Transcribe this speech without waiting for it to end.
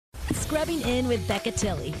Scrubbing In with Becca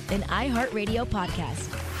Tilley, an iHeartRadio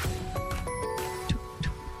podcast.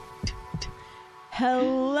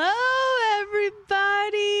 Hello,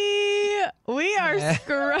 everybody. We are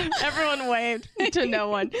everyone waved to no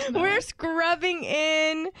one. We're scrubbing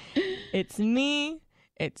in. It's me.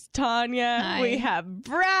 It's Tanya. Hi. We have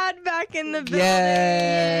Brad back in the building.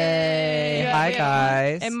 Yay! Yeah, Hi,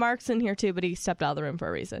 guys. And Mark's in here too, but he stepped out of the room for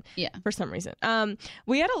a reason. Yeah. For some reason.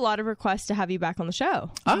 We had a lot of requests to have you back on the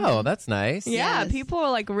show. Oh, that's nice. Yeah, Yes.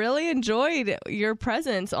 people really enjoyed your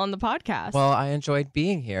presence on the podcast. Well, I enjoyed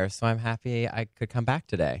being here, so I'm happy I could come back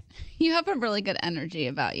today. You have a really good energy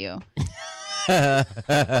about you.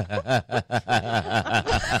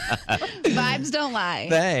 Vibes don't lie.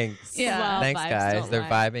 Thanks. Yeah. Well, Thanks, vibes guys. don't They're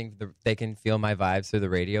lie. vibing. They can feel my vibes through the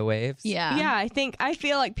radio waves. Yeah. Yeah, I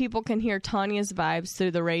feel like people can hear Tanya's vibes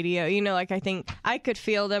through the radio. You know, I think I could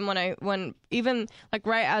feel them when even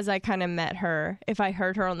right as I kind of met her, if I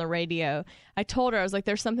heard her on the radio, I told her, I was like,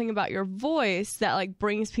 there's something about your voice that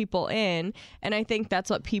brings people in. And I think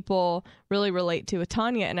that's what people really relate to with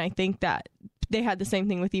Tanya. And I think that they had the same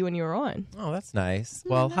thing with you when you were on. Oh, that's nice.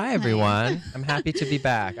 Well, hi, everyone. I'm happy to be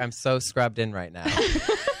back. I'm so scrubbed in right now.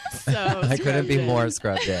 So I couldn't be more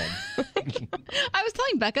scrubbed in. I was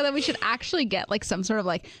telling Becca that we should actually get some sort of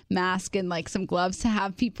mask and some gloves to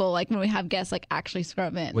have people when we have guests actually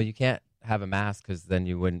scrub in. Well, you can't have a mask because then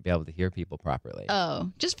you wouldn't be able to hear people properly.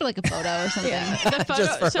 Oh, just for a photo or something. Yeah. The photo,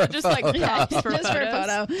 Just for so a just photo. props for Just for a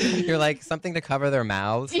photos. photo. You're something to cover their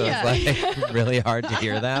mouths, so Yeah. it's really hard to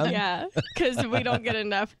hear them. Yeah, because we don't get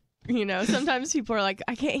enough. Sometimes people are like,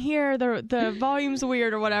 I can't hear, the volume's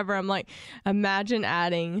weird or whatever. I'm like, imagine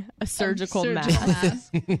adding a surgical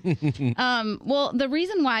mask. Well, the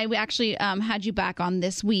reason why we actually had you back on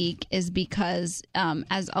this week is because,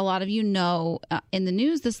 as a lot of you know, in the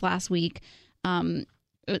news this last week, it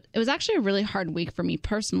was actually a really hard week for me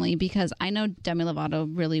personally because I know Demi Lovato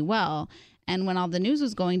really well. And when all the news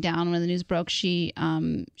was going down, when the news broke, she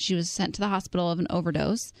was sent to the hospital of an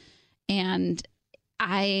overdose. And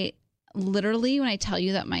I literally, when I tell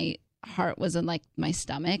you that my heart was in my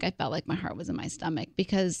stomach, I felt like my heart was in my stomach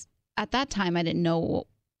because at that time I didn't know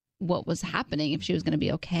what was happening, if she was going to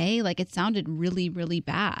be okay. It sounded really, really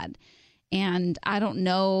bad. And I don't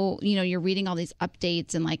know, you're reading all these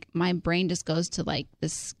updates and my brain just goes to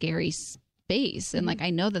this scary space. And I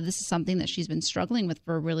know that this is something that she's been struggling with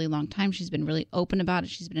for a really long time. She's been really open about it.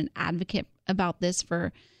 She's been an advocate about this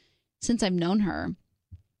since I've known her.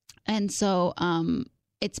 And so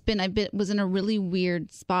was in a really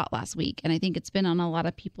weird spot last week. And I think it's been on a lot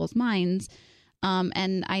of people's minds.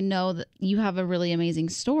 And I know that you have a really amazing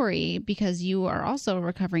story because you are also a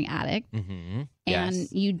recovering addict. Mm-hmm. And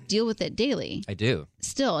Yes, you deal with it daily I do.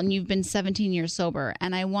 still. And you've been 17 years sober.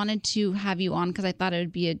 And I wanted to have you on because I thought it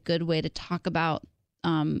would be a good way to talk about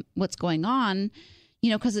what's going on,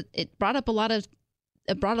 because it brought up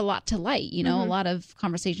it brought a lot to light, a lot of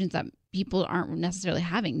conversations that people aren't necessarily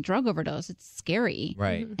having. Drug overdose, it's scary.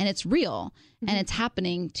 Right. And it's real. And it's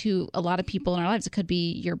happening to a lot of people in our lives. It could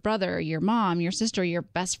be your brother, your mom, your sister, your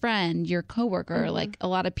best friend, your coworker. A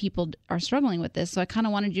lot of people are struggling with this. So I kind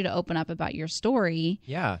of wanted you to open up about your story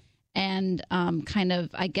Yeah. and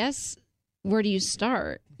I guess, where do you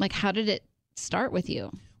start? How did it start with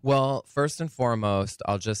you? Well, first and foremost,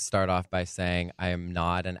 I'll just start off by saying I am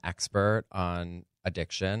not an expert on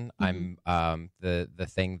addiction. I'm the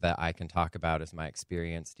thing that I can talk about is my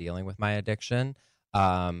experience dealing with my addiction.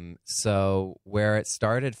 So where it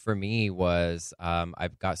started for me was I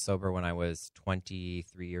got sober when I was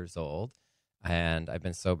 23 years old, and I've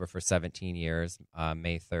been sober for 17 years.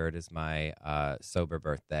 May 3rd is my sober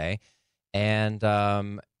birthday, and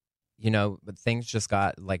but things just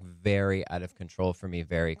got very out of control for me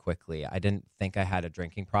very quickly. I didn't think I had a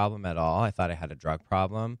drinking problem at all. I thought I had a drug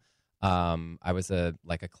problem. I was a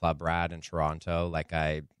club rat in Toronto.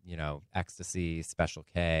 Ecstasy, Special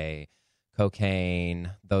K, cocaine.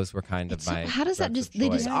 Those were kind of my. How does that drugs of they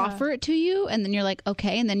just choice. offer it to you and then you're like,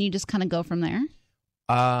 okay, and then you just kind of go from there?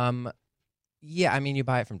 Yeah, I mean, you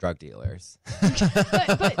buy it from drug dealers.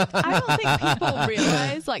 but I don't think people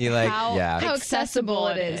realize How accessible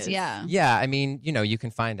it is. Yeah. Yeah, I mean, you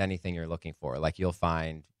can find anything you're looking for. You'll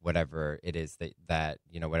find whatever it is that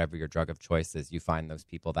whatever your drug of choice is, you find those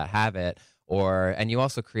people that have it. And you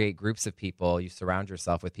also create groups of people. You surround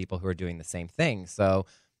yourself with people who are doing the same thing. So,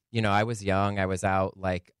 I was young. I was out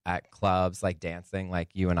at clubs, dancing, like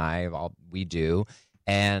you and we do.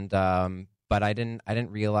 And, but I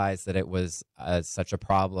didn't realize that it was such a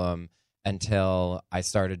problem until I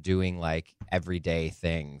started doing everyday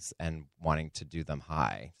things and wanting to do them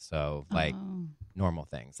high. So normal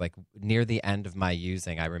things. Near the end of my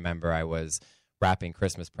using, I remember I was wrapping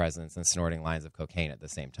Christmas presents and snorting lines of cocaine at the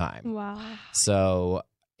same time. Wow. So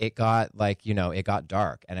it got it got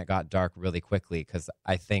dark, and it got dark really quickly because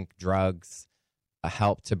I think drugs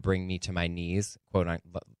helped to bring me to my knees, quote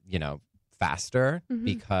unquote, faster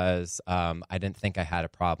because I didn't think I had a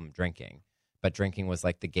problem drinking, but drinking was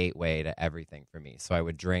like the gateway to everything for me. So I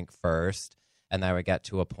would drink first, and then I would get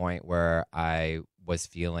to a point where I was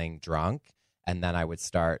feeling drunk, and then I would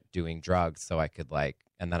start doing drugs so I could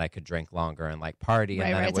and then I could drink longer and party. Right,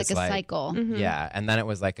 and then right. it was It's like a cycle. Yeah. And then it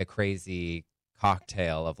was like a crazy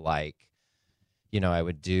cocktail of I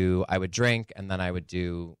would drink, and then I would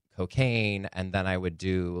do cocaine, and then I would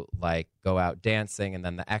do go out dancing, and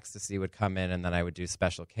then the ecstasy would come in, and then I would do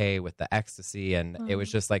Special K with the ecstasy, and it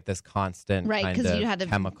was just this constant kind of you had to,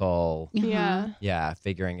 chemical Yeah.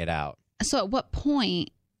 figuring it out. So at what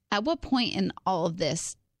point in all of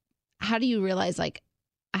this, how do you realize I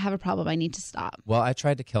have a problem, I need to stop? Well, I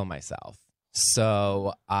tried to kill myself.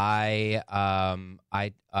 So I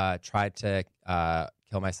tried to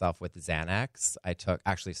kill myself with Xanax.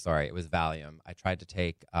 It was Valium. I tried to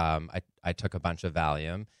take I took a bunch of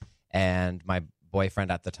Valium, and my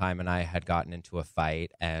boyfriend at the time and I had gotten into a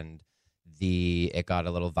fight, and it got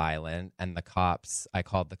a little violent, and I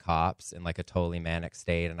called the cops in a totally manic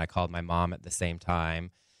state, and I called my mom at the same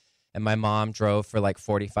time. And my mom drove for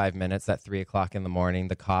 45 minutes at 3:00 in the morning.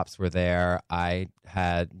 The cops were there. I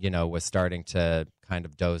was starting to kind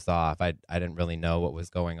of doze off. I didn't really know what was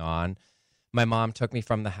going on. My mom took me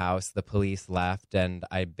from the house. The police left, and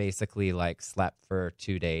I basically slept for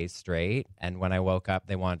 2 days straight. And when I woke up,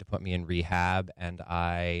 they wanted to put me in rehab, and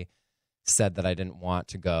I said that I didn't want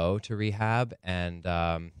to go to rehab. And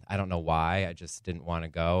I don't know why. I just didn't want to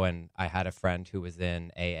go. And I had a friend who was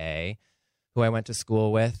in AA, who I went to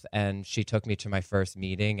school with, and she took me to my first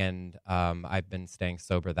meeting, and I've been staying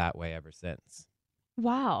sober that way ever since.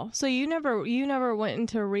 Wow. So you never went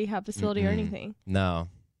into a rehab facility or anything? No.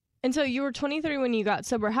 And so you were 23 when you got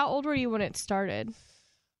sober. How old were you when it started?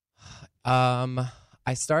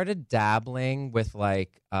 I started dabbling with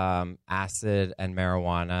acid and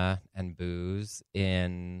marijuana and booze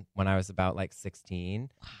when I was about 16.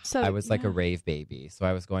 So I was a rave baby. So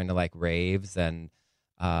I was going to raves, and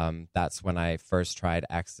that's when I first tried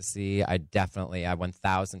ecstasy. I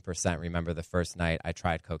 1000% remember the first night I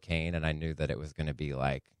tried cocaine, and I knew that it was going to be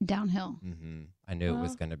downhill. I knew it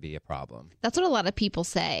was going to be a problem. That's what a lot of people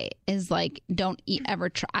say is don't ever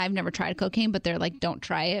try. I've never tried cocaine, but they're don't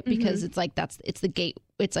try it because it's it's the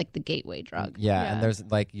gateway drug. Yeah. And there's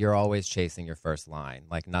you're always chasing your first line.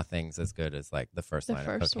 Nothing's as good as the first line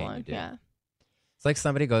of cocaine you do. Yeah. It's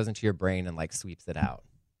somebody goes into your brain and sweeps it out.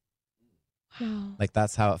 Wow.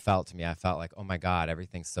 That's how it felt to me. I felt oh my God,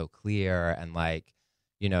 everything's so clear, and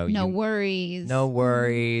no worries. No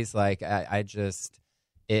worries.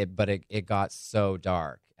 It got so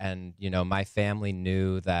dark, and my family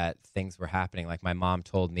knew that things were happening. My mom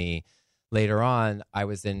told me later on, I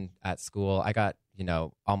was at school. I got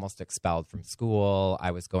almost expelled from school.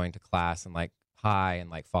 I was going to class and high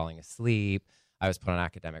and falling asleep. I was put on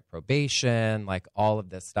academic probation, all of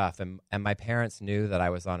this stuff. And my parents knew that I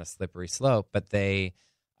was on a slippery slope, but they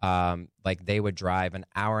would drive an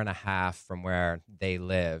hour and a half from where they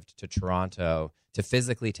lived to Toronto to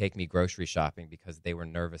physically take me grocery shopping because they were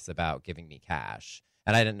nervous about giving me cash.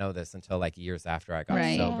 And I didn't know this until years after I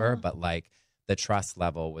got sober, but the trust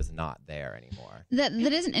level was not there anymore. That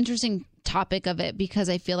is an interesting topic of it, because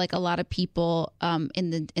I feel a lot of people in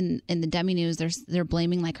the Demi news, they're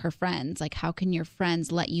blaming her friends. How can your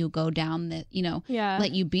friends let you go down the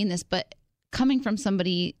let you be in this? But coming from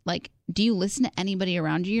somebody do you listen to anybody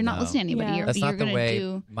around you? You're not listening to anybody. Yeah. That's not you're the way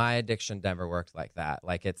do... my addiction never worked like that.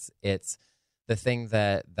 It's the thing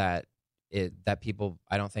that people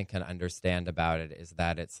I don't think can understand about it is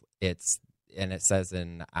that it's and it says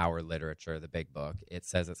in our literature, the big book, it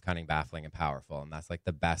says it's cunning, baffling, and powerful. And that's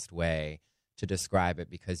the best way to describe it,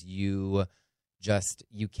 because you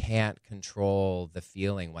can't control the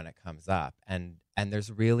feeling when it comes up. And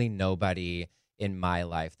there's really nobody in my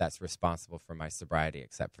life that's responsible for my sobriety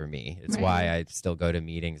except for me. It's why I still go to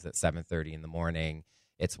meetings at 7:30 in the morning.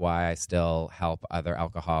 It's why I still help other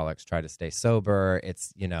alcoholics try to stay sober.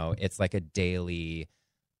 It's, it's a daily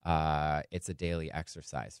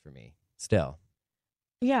exercise for me. Still.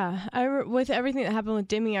 Yeah, with everything that happened with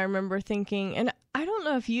Demi, I remember thinking, and I don't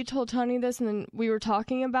know if you told Tony this and then we were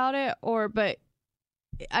talking about it, but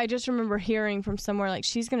I just remember hearing from somewhere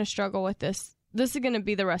she's going to struggle with this. This is going to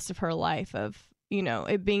be the rest of her life of,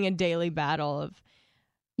 it being a daily battle of.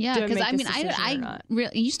 Yeah, because I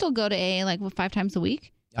really, you still go to AA 5 times a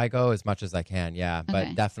week? I go as much as I can, yeah,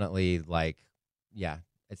 but definitely it's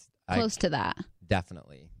close to that.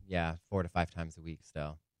 Definitely. Yeah, 4 to 5 times a week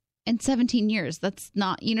still. In 17 years, that's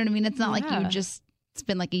not, you know what I mean? It's not like Yeah. you just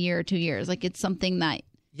spend like a year or 2 years. Like it's something that,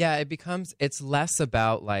 Yeah, it's less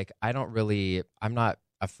about like, I'm not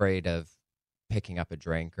afraid of picking up a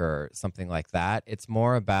drink or something like that. It's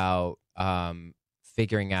more about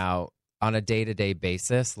figuring out on a day-to-day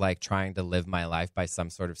basis, like trying to live my life by some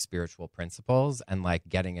sort of spiritual principles and like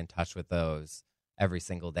getting in touch with those every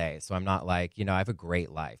single day. So I'm not like, I have a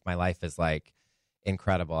great life. My life is like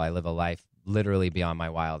incredible. I live a life literally beyond my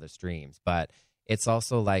wildest dreams, but it's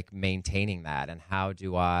also like maintaining that. And how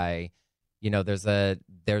do I, there's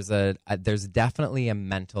definitely a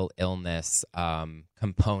mental illness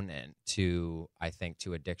component to, I think,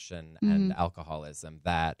 to addiction and alcoholism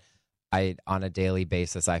that on a daily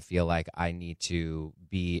basis, I feel like I need to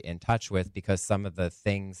be in touch with, because some of the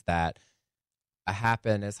things that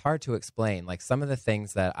happen is hard to explain. Like some of the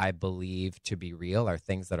things that I believe to be real are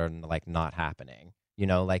things that are like not happening.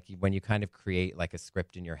 Like when you kind of create like a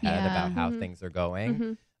script in your head about how things are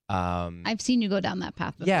going. I've seen you go down that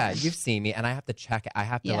path before. Yeah, you've seen me, and I have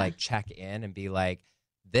to like check in and be like,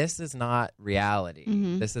 this is not reality.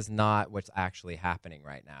 This is not what's actually happening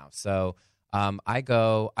right now. So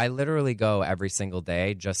I literally go every single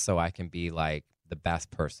day just so I can be like the best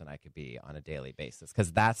person I could be on a daily basis,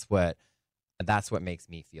 because that's what makes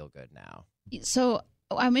me feel good now. So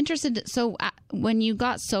I'm interested. So when you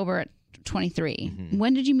got sober at 23,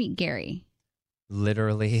 when did you meet Gary?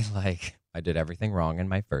 Literally, like I did everything wrong in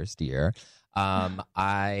my first year.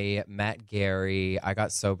 I met Gary. I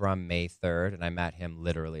got sober on May 3rd, and I met him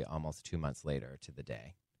literally almost 2 months later to the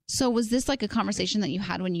day. So was this like a conversation that you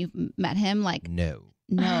had when you met him? Like, no,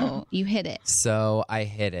 you hit it. So I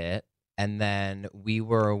hit it. And then we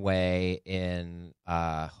were away in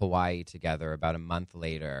Hawaii together about a month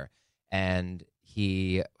later. And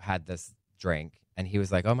he had this drink. And he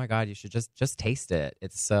was like, "Oh my God, you should just taste it.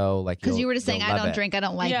 It's so like," because you were just saying, "I don't drink, I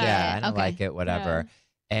don't like it." Yeah, I don't like it, whatever.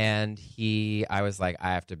 Yeah. And I was like, "I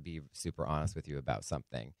have to be super honest with you about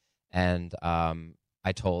something." And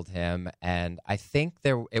I told him, and I think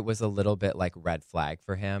it was a little bit like red flag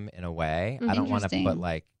for him in a way. I don't want to put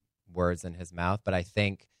like words in his mouth, but I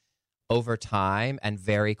think over time and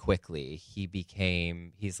very quickly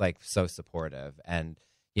he's like so supportive. And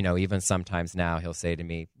even sometimes now he'll say to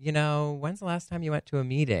me, "When's the last time you went to a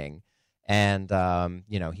meeting?" And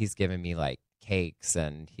he's given me like cakes,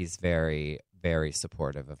 and he's very, very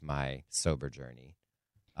supportive of my sober journey.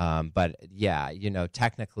 But yeah,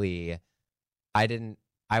 technically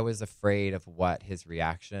I was afraid of what his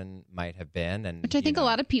reaction might have been. And which I think a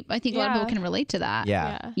lot of people can relate to that.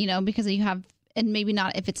 Yeah. Because you have, and maybe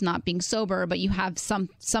not if it's not being sober, but you have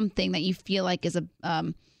something that you feel like is a,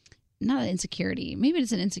 not an insecurity. Maybe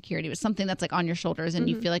it's an insecurity, but something that's like on your shoulders. And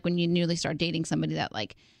you feel like when you newly start dating somebody that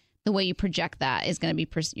like the way you project that is going to be,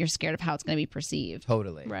 you're scared of how it's going to be perceived.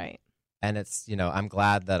 Totally. Right. And it's, I'm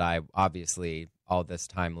glad that I obviously all this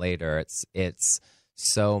time later, it's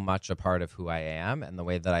so much a part of who I am and the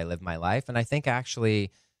way that I live my life. And I think actually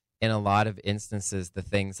in a lot of instances, the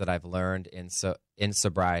things that I've learned in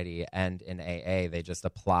sobriety and in AA, they just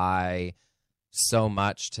apply so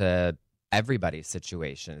much to everybody's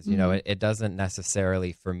situations. It doesn't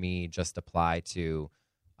necessarily for me just apply to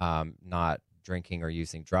not drinking or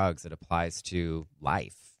using drugs. It applies to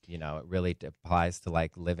life. It really applies to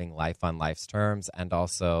like living life on life's terms, and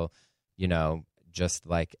also, just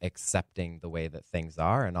like accepting the way that things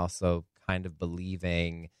are, and also kind of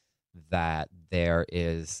believing that there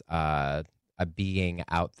is a being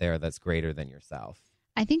out there that's greater than yourself.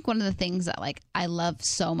 I think one of the things that like I love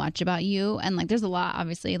so much about you, and like there's a lot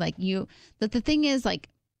obviously like you, that the thing is like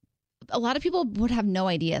a lot of people would have no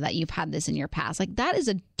idea that you've had this in your past. Like that is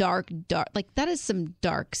a dark, like that is some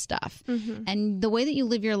dark stuff. And the way that you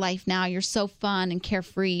live your life now, you're so fun and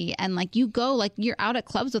carefree. And like you go, like you're out at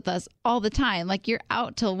clubs with us all the time. Like you're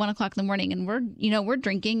out till 1 o'clock in the morning, and we're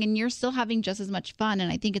drinking, and you're still having just as much fun.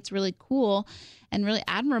 And I think it's really cool and really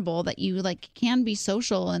admirable that you like can be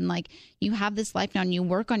social, and like you have this life now, and you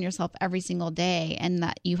work on yourself every single day, and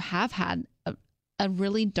that you have had a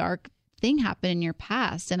really dark thing happen in your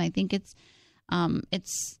past. And I think it's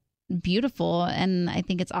beautiful, and I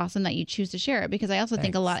think it's awesome that you choose to share it, because I also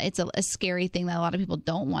think it's a scary thing that a lot of people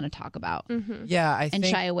don't want to talk about. Yeah, I think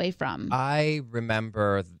shy away from. I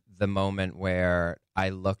remember the moment where I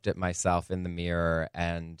looked at myself in the mirror,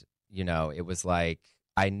 and it was like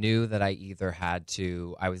I knew that I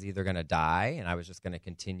was either going to die, and I was just going to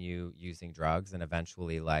continue using drugs and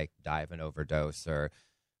eventually like die of an overdose or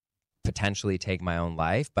potentially take my own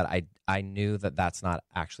life. But I knew that that's not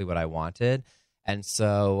actually what I wanted. And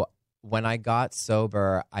so when I got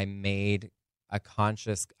sober, I made a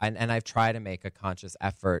conscious, and I've tried to make a conscious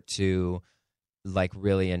effort to like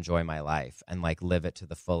really enjoy my life and like live it to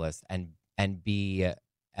the fullest and be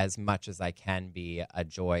as much as I can be a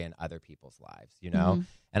joy in other people's lives, you know? Mm-hmm.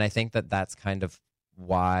 And I think that that's kind of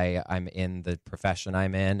why I'm in the profession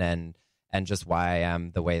I'm in and just why I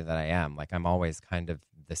am the way that I am. Like I'm always kind of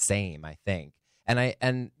the same, I think.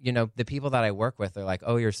 And you know, the people that I work with are like,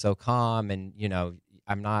 oh, you're so calm, and you know,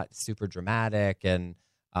 I'm not super dramatic, and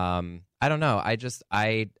I don't know.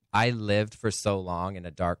 I lived for so long in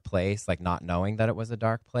a dark place, like not knowing that it was a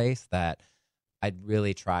dark place, that I'd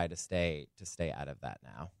really try to stay out of that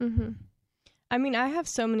now. Mm-hmm. I mean, I have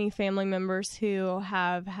so many family members who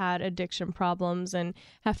have had addiction problems and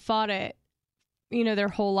have fought it, you know, their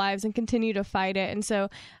whole lives and continue to fight it. And so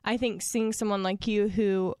I think seeing someone like you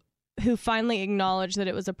who finally acknowledged that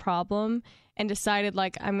it was a problem and decided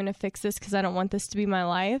like, I'm going to fix this because I don't want this to be my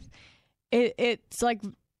life. It's like,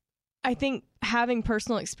 I think having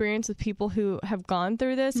personal experience with people who have gone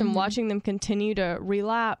through this and watching them continue to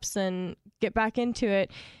relapse and get back into it,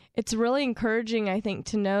 it's really encouraging, I think,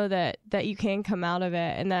 to know that you can come out of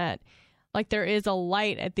it and that like there is a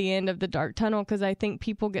light at the end of the dark tunnel, because I think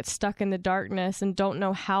people get stuck in the darkness and don't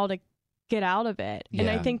know how to get out of it. Yeah. And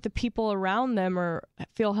I think the people around them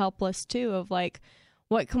feel helpless too, of like,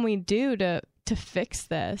 what can we do to fix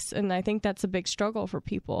this? And I think that's a big struggle for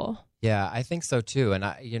people. Yeah, I think so too. And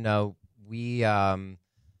I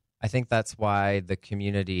think that's why the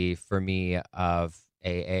community for me of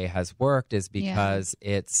AA has worked, is because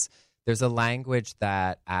there's a language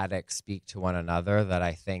that addicts speak to one another that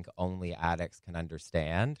I think only addicts can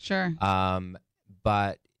understand. Sure.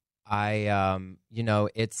 But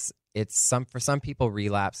it's for some people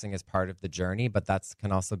relapsing is part of the journey, but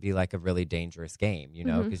can also be like a really dangerous game, you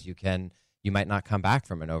know, because you might not come back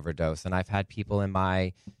from an overdose. And I've had people in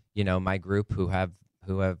my group who have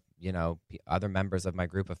other members of my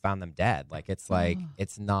group have found them dead. Like it's like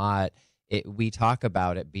it's not. We talk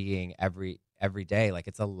about it being every day, like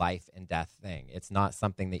it's a life and death thing. It's not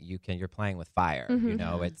something that you're playing with fire. You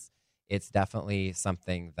know, it's definitely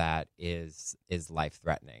something that is life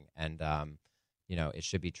threatening, and it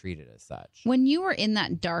should be treated as such. When you were in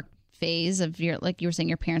that dark phase of like you were saying,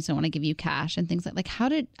 your parents don't want to give you cash and things like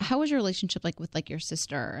how was your relationship like with like your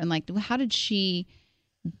sister, and like how did she?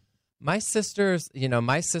 My sister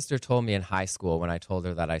told me in high school when I told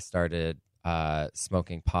her that I started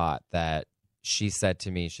smoking pot, that she said to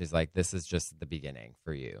me, she's like, this is just the beginning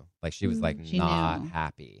for you. Like she was like not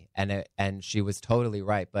happy, and she was totally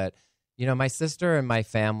right. But you know, my sister and my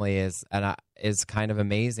family is kind of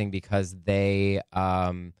amazing, because they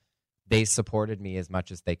supported me as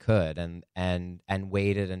much as they could, and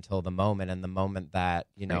waited until the moment. And the moment that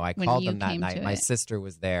I called them that night, my sister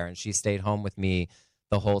was there, and she stayed home with me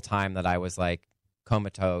the whole time that I was like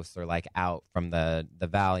comatose or like out from the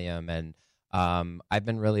Valium. And I've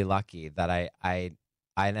been really lucky that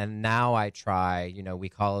and now I try, we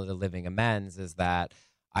call it a living amends, is that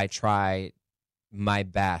I try my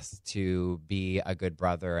best to be a good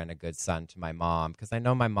brother and a good son to my mom, because I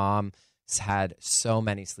know my mom's had so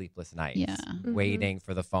many sleepless nights waiting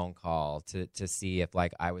for the phone call to see if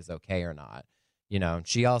like I was okay or not.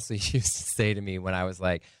 She also used to say to me when I was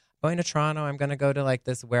like, going to Toronto, I'm going to go to like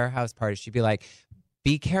this warehouse party. She'd be like,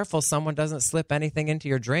 be careful someone doesn't slip anything into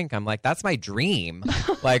your drink. I'm like, that's my dream.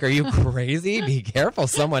 Like, are you crazy? Be careful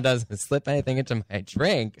someone doesn't slip anything into my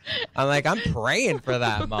drink. I'm like, I'm praying for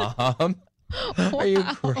that, Mom. Wow. Are you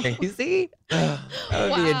crazy? That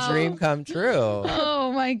would be a dream come true.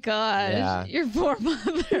 Oh my gosh. Yeah. Your poor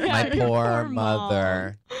mother. My poor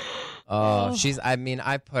mother. Oh,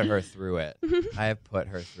 I put her through it. I have put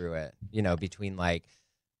her through it, between like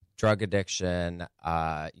drug addiction,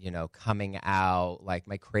 coming out, like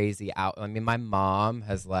my crazy out. I mean, my mom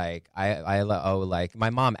has like, I owe like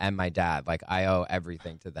my mom and my dad, like I owe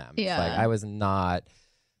everything to them. Yeah. It's like I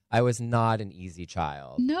was not an easy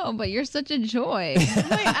child. No, but you're such a joy. Wait,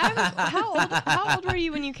 how old were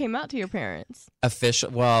you when you came out to your parents?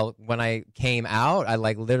 Well, when I came out,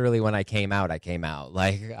 literally when I came out.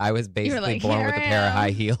 Like I was basically like, born with a pair of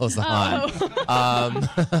high heels on.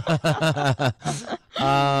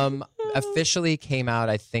 Officially came out,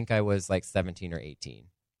 I think I was like 17 or 18.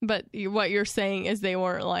 But what you're saying is they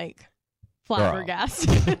weren't like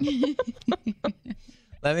flabbergasted.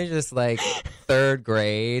 Let me just like, third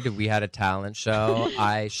grade, we had a talent show.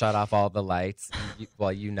 I shut off all the lights.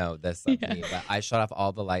 You know this of me, but I shut off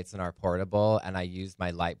all the lights in our portable, and I used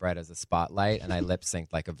my light bright as a spotlight, and I lip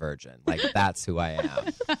synced like a virgin. Like that's who I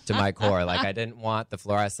am to my core. Like I didn't want the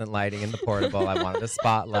fluorescent lighting in the portable. I wanted a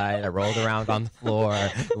spotlight. I rolled around on the floor.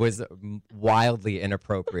 It was wildly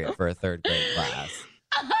inappropriate for a third grade class.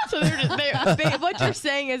 So what you're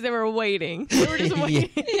saying is they were waiting. They were just waiting.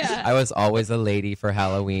 Yeah. I was always a lady for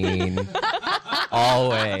Halloween.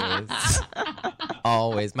 Always.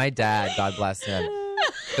 My dad, God bless him.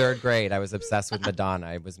 3rd grade, I was obsessed with Madonna.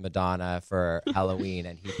 I was Madonna for Halloween,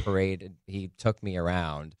 and he took me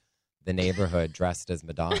around the neighborhood dressed as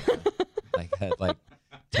Madonna. Like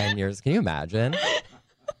 10 years. Can you imagine?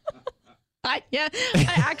 I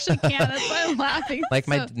actually can't. That's why I'm laughing. Like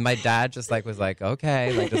my dad just was like,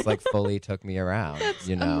 okay, just fully took me around. That's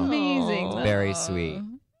amazing. It's very sweet.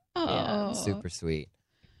 Oh, Yeah, super sweet.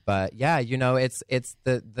 But yeah, it's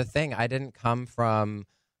the thing. I didn't come from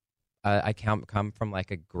I come from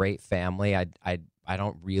like a great family. I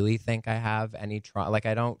don't really think I have any trauma. Like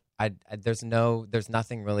there's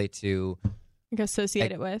nothing really to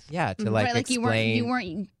associate it with. Yeah, to right, like explain. you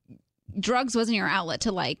weren't drugs wasn't your outlet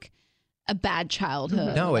to like a bad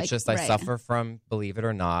childhood. No, it's just I right. suffer from, believe it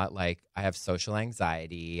or not, like I have social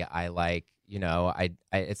anxiety. I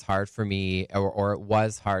it's hard for me, or it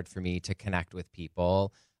was hard for me to connect with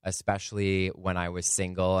people, especially when I was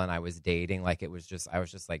single and I was dating. Like I was just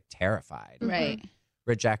like terrified. Right.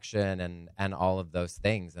 Rejection and all of those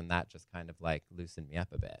things. And that just kind of like loosened me up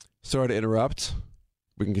a bit. Sorry to interrupt.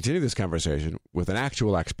 We can continue this conversation with an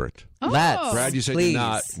actual expert. Oh. Let's. Brad, you said please. you're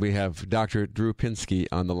not. We have Dr. Drew Pinsky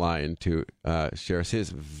on the line to share his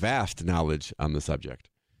vast knowledge on the subject.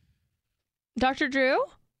 Dr. Drew?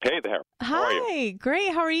 Hey there. How are you? Hi.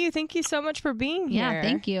 Great. How are you? Thank you so much for being here. Yeah,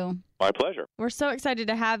 thank you. My pleasure. We're so excited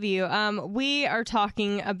to have you. We are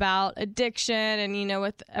talking about addiction and,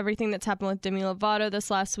 with everything that's happened with Demi Lovato this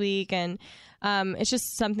last week. And it's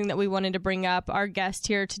just something that we wanted to bring up. Our guest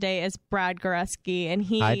here today is Brad Goreski. And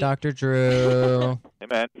Hi, Dr. Drew. Hey,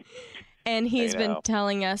 man. And he's Hey, been now.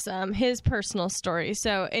 telling us his personal story.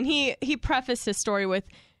 So, and he prefaced his story with,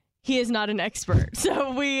 he is not an expert.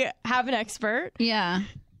 So we have an expert. Yeah.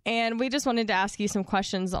 And we just wanted to ask you some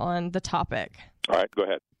questions on the topic. All right, go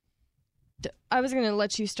ahead. I was going to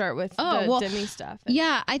let you start with Demi stuff.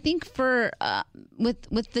 Yeah, I think for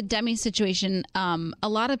with the Demi situation, a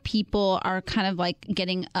lot of people are kind of like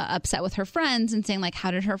getting upset with her friends and saying like, how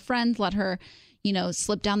did her friends let her,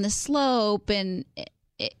 slip down this slope? And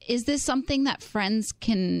is this something that friends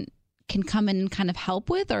can come in and kind of help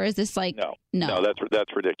with, or is this like no,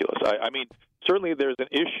 that's ridiculous. I mean, certainly there's an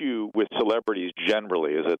issue with celebrities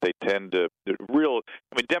generally, is that they tend to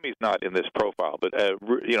Demi's not in this profile, but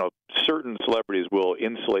certain celebrities will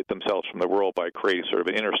insulate themselves from the world by creating sort of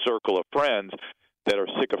an inner circle of friends that are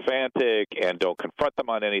sycophantic and don't confront them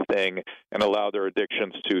on anything and allow their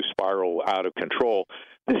addictions to spiral out of control.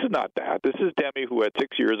 This is not that. This is Demi, who had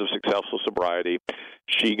 6 years of successful sobriety.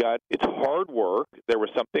 It's hard work.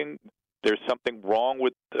 There's something wrong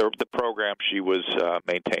with the program she was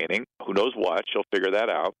maintaining. Who knows what? She'll figure that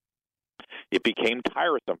out. It became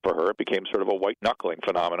tiresome for her. It became sort of a white-knuckling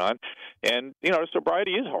phenomenon. And,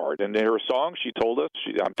 sobriety is hard. And in her song, she told us,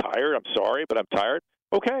 I'm tired, I'm sorry, but I'm tired.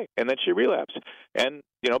 Okay. And then she relapsed. And,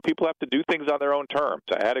 people have to do things on their own terms.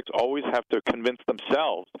 Addicts always have to convince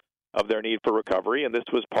themselves of their need for recovery, and this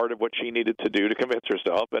was part of what she needed to do to convince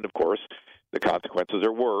herself. And, of course, the consequences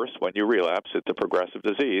are worse when you relapse. It's a progressive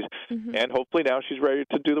disease. Mm-hmm. And hopefully now she's ready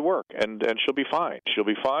to do the work, and she'll be fine. She'll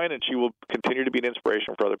be fine, and she will continue to be an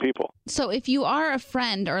inspiration for other people. So if you are a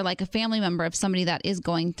friend or like a family member of somebody that is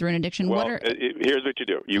going through an addiction, here's what you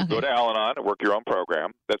do. You go to Al-Anon and work your own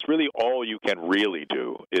program. That's really all you can really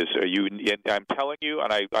do. I'm telling you,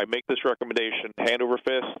 and I make this recommendation hand over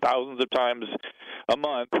fist thousands of times a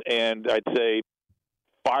month, and I'd say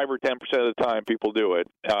 5 or 10% of the time people do it,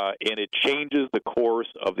 and it changes the course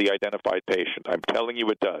of the identified patient. I'm telling you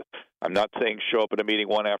it does. I'm not saying show up at a meeting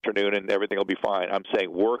one afternoon and everything will be fine. I'm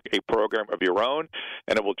saying work a program of your own,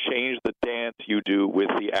 and it will change the dance you do with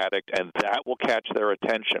the addict, and that will catch their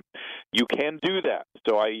attention. You can do that.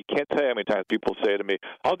 So I can't tell you how many times people say to me,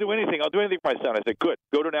 I'll do anything for my son. I say, good,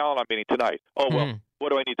 go to an Al-Anon meeting tonight. Oh, well, what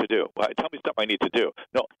do I need to do? Well, tell me something I need to do.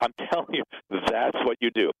 No, I'm telling you, that's what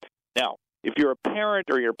you do. Now, if you're a parent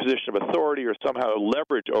or you're in a position of authority or somehow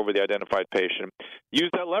leverage over the identified patient, use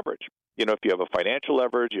that leverage. If you have a financial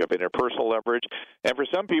leverage, you have interpersonal leverage. And for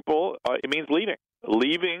some people, it means leaving.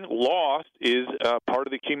 Leaving, loss, is part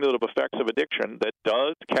of the cumulative effects of addiction that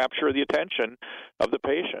does capture the attention of the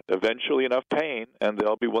patient. Eventually enough pain, and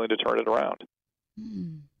they'll be willing to turn it around.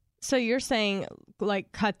 So you're saying,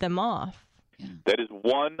 like, cut them off? That is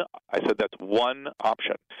one. I said that's one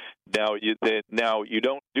option. Now you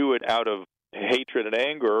don't do it out of hatred and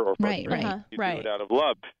anger or frustration. Right. You do it out of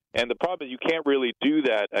love. And the problem is you can't really do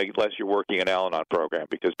that unless you're working an Al-Anon program,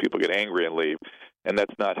 because people get angry and leave, and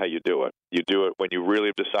that's not how you do it. You do it when you really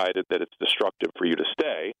have decided that it's destructive for you to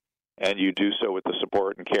stay, and you do so with the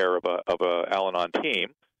support and care of a Al-Anon team,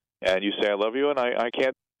 and you say, I love you, and I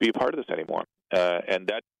can't be a part of this anymore.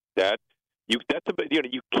 And you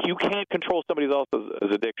can't control somebody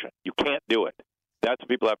else's addiction. You can't do it. That's what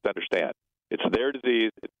people have to understand. It's their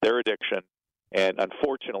disease, it's their addiction, and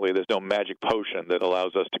unfortunately, there's no magic potion that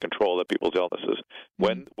allows us to control the people's illnesses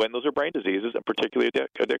when those are brain diseases, and particularly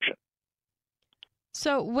addiction.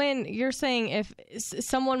 So when you're saying if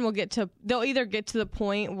someone they'll either get to the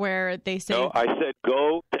point where they say... No, I said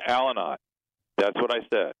go to Al-Anon. That's what I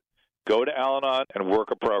said. Go to Al-Anon and work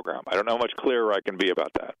a program. I don't know how much clearer I can be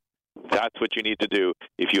about that. That's what you need to do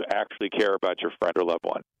if you actually care about your friend or loved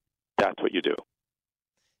one. That's what you do.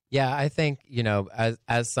 Yeah, I think,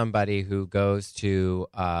 as somebody who goes to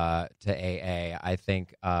AA, I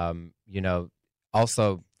think,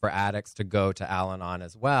 also for addicts to go to Al-Anon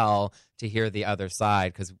as well to hear the other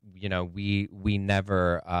side, because, we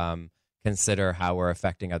never consider how we're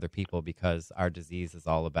affecting other people because our disease is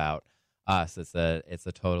all about us. It's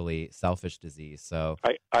a totally selfish disease. So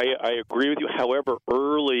I agree with you. However,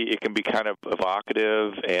 early it can be kind of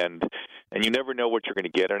evocative, and you never know what you're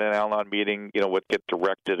going to get in an Al-Anon meeting. What gets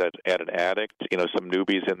directed at an addict. Some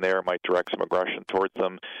newbies in there might direct some aggression towards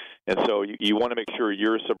them, and so you want to make sure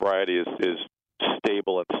your sobriety is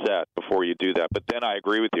stable and set before you do that. But then I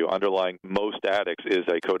agree with you. Underlying most addicts is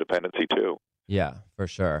a codependency too. Yeah, for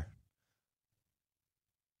sure.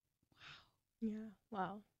 Yeah.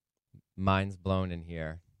 Wow. Mind's blown in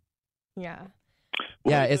here. Yeah.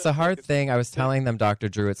 Yeah, it's a hard thing. I was telling them, Dr.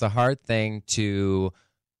 Drew, it's a hard thing to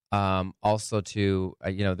also to,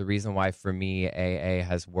 the reason why for me AA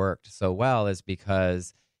has worked so well is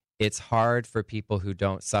because it's hard for people who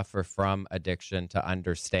don't suffer from addiction to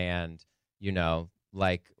understand,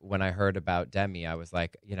 like when I heard about Demi, I was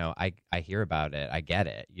like, I hear about it. I get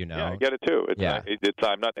it, Yeah, I get it too.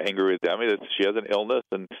 I'm not angry with Demi. She has an illness,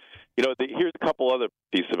 and here's a couple other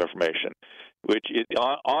pieces of information, which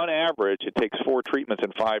on average, it takes 4 treatments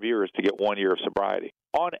in 5 years to get 1 year of sobriety.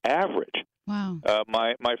 On average. Wow.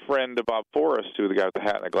 My friend Bob Forrest, who the guy with the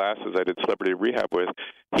hat and the glasses I did celebrity rehab with,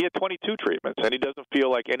 he had 22 treatments, and he doesn't feel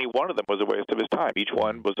like any one of them was a waste of his time. Each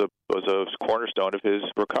one was a cornerstone of his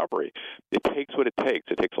recovery. It takes what it takes.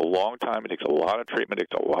 It takes a long time. It takes a lot of treatment. It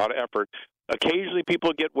takes a lot of effort. Occasionally,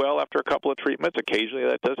 people get well after a couple of treatments. Occasionally,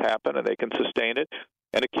 that does happen, and they can sustain it.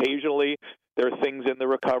 And occasionally, there are things in the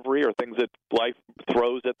recovery or things that life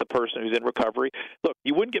throws at the person who's in recovery. Look,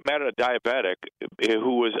 you wouldn't get mad at a diabetic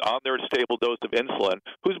who was on their stable dose of insulin,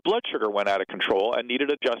 whose blood sugar went out of control and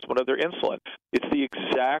needed adjustment of their insulin. It's the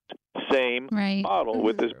exact same model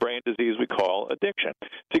with this brain disease we call addiction.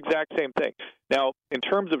 It's the exact same thing. Now, in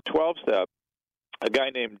terms of 12-step, a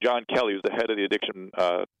guy named John Kelly, who's the head of the addiction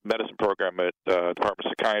medicine program at Department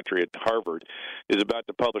of Psychiatry at Harvard, is about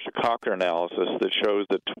to publish a Cochrane analysis that shows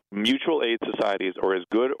that mutual aid societies are as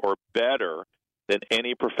good or better than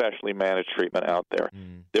any professionally managed treatment out there.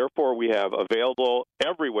 Therefore, we have available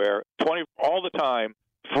everywhere, all the time,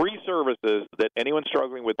 free services that anyone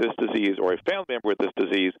struggling with this disease or a family member with this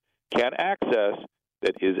disease can access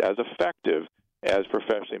that is as effective as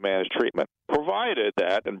professionally managed treatment, provided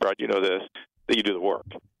that, and Brad, you know this, that you do the work.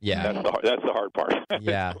 Yeah, that's the hard part.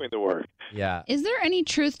 Yeah, doing the work. Yeah. Is there any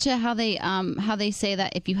truth to how they say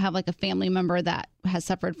that if you have like a family member that has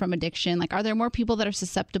suffered from addiction, like are there more people that are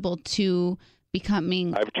susceptible to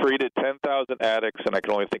becoming? I've treated 10,000 addicts, and I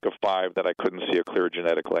can only think of 5 that I couldn't see a clear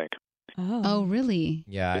genetic link. Oh, really?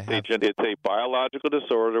 Yeah. It's a biological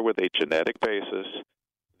disorder with a genetic basis.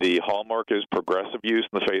 The hallmark is progressive use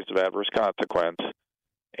in the face of adverse consequence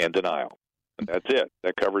and denial. And that's it.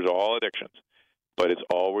 That covers all addictions. But it's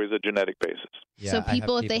always a genetic basis. Yeah, so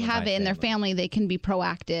people, if they have it in their family, they can be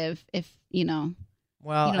proactive if,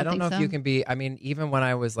 Well, I don't know if you can be. I mean, even when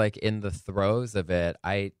I was like in the throes of it,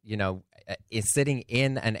 sitting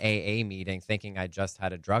in an AA meeting thinking I just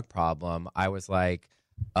had a drug problem, I was like,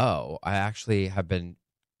 oh, I actually have been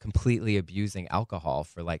completely abusing alcohol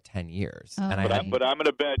for like 10 years. Oh. And but I'm going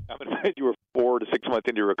to bet you were 4 to 6 months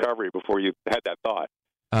into your recovery before you had that thought.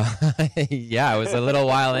 Yeah, I was a little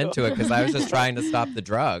while into it because I was just trying to stop the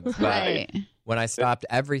drugs. But Right. when I stopped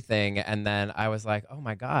everything, and then I was like, oh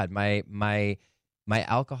my God, my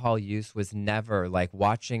alcohol use was never like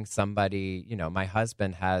watching somebody, my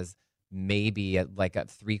husband has maybe like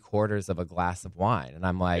 3/4 of a glass of wine. And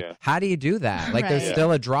I'm like, how do you do that? Like there's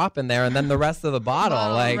still a drop in there and then the rest of the bottle.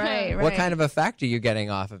 What kind of effect are you getting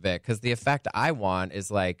off of it? Because the effect I want is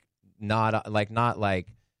like not like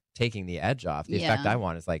taking the edge off. The effect I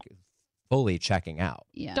want is like fully checking out.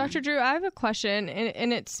 Yeah. Dr. Drew, I have a question,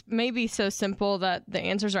 and it's maybe so simple that the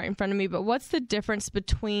answer's right in front of me, but what's the difference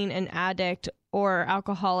between an addict or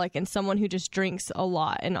alcoholic and someone who just drinks a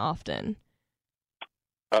lot and often?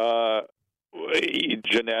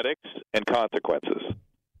 Genetics and consequences.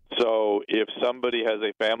 So if somebody has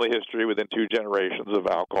a family history within 2 generations of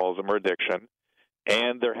alcoholism or addiction,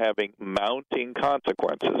 and they're having mounting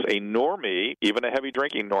consequences, a normie, even a heavy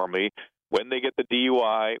drinking normie, when they get the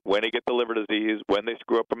DUI, when they get the liver disease, when they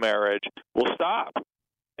screw up a marriage, will stop.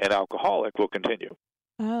 An alcoholic will continue.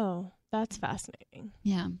 Oh, that's fascinating.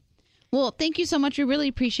 Yeah. Well, thank you so much. We really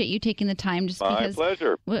appreciate you taking the time, just My because,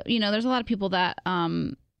 pleasure. you know, there's a lot of people that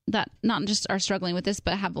that not just are struggling with this,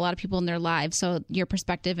 but have a lot of people in their lives. So your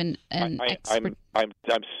perspective and I'm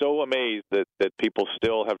so amazed that people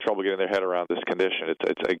still have trouble getting their head around this condition.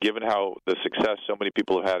 It's given how the success so many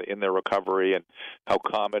people have had in their recovery and how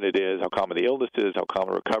common it is, how common the illness is, how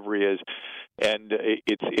common recovery is, and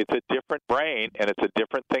it's a different brain and it's a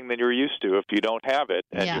different thing than you're used to if you don't have it,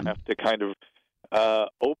 and you have to kind of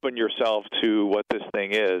open yourself to what this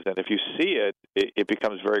thing is, and if you see it, it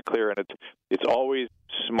becomes very clear. And it's always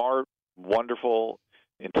smart, wonderful,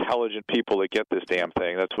 intelligent people that get this damn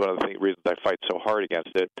thing. That's one of the reasons I fight so hard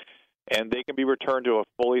against it. And they can be returned to a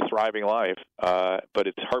fully thriving life, but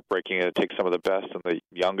it's heartbreaking, and it takes some of the best and the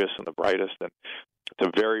youngest and the brightest, and it's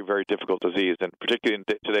a very, very difficult disease. And particularly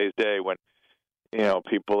in today's day, when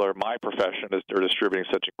people my profession are distributing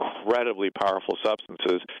such incredibly powerful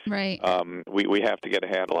substances. Right. We have to get a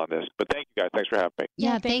handle on this. But thank you, guys. Thanks for having me.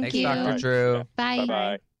 Yeah, thank you. Dr. Drew. Bye.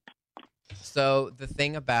 Bye-bye. So the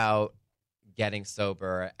thing about getting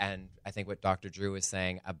sober, and I think what Dr. Drew is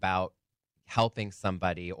saying about helping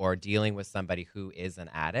somebody or dealing with somebody who is an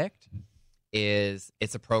addict, is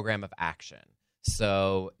it's a program of action.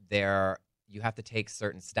 So you have to take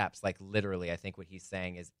certain steps. Like literally, I think what he's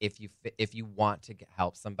saying is if you want to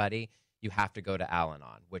help somebody, you have to go to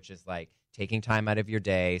Al-Anon, which is like taking time out of your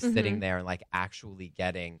day, sitting there and like actually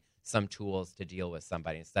getting some tools to deal with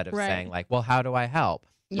somebody instead of saying like, well, how do I help?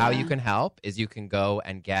 Yeah. How you can help is you can go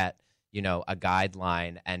and get, a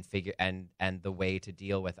guideline and figure and the way to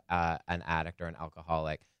deal with an addict or an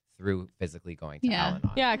alcoholic through physically going to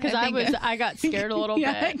Al-Anon. Yeah, because I got scared a little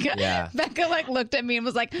bit. Yeah. Becca looked at me and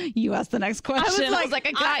was like, "You asked the next question." I was like,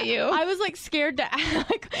 "I got you." I was like scared to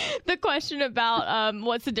ask the question about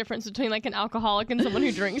what's the difference between like an alcoholic and someone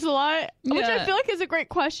who drinks a lot, which I feel like is a great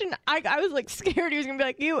question. I was like scared he was gonna be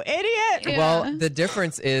like, "You idiot." Yeah. Well, the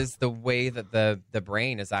difference is the way that the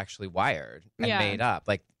brain is actually wired and made up.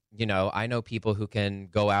 Like, I know people who can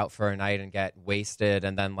go out for a night and get wasted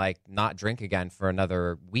and then like not drink again for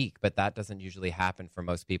another week, but that doesn't usually happen for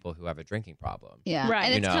most people who have a drinking problem. Yeah. Right.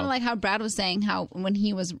 And it's kind of like how Brad was saying, how when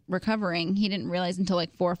he was recovering, he didn't realize until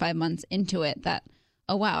like 4 or 5 months into it that,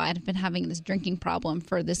 oh, wow, I'd been having this drinking problem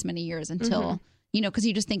for this many years until, because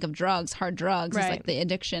you just think of drugs, hard drugs, it's like the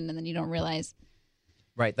addiction, and then you don't realize.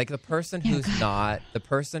 Right. Like the person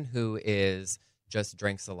who is just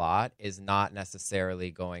drinks a lot is not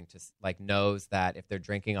necessarily going to knows that if they're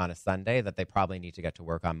drinking on a Sunday that they probably need to get to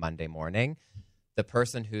work on Monday morning. The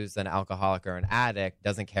person who's an alcoholic or an addict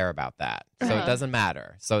doesn't care about that. So it doesn't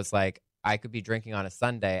matter. So it's like I could be drinking on a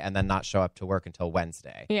Sunday and then not show up to work until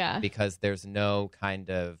Wednesday. Yeah. Because there's no kind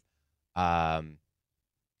of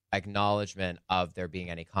acknowledgement of there being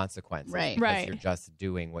any consequences. Right. Because you're just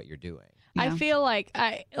doing what you're doing. Yeah. I feel like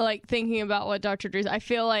thinking about what Dr. Drew's, I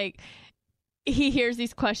feel like he hears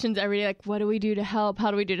these questions every day, like, what do we do to help?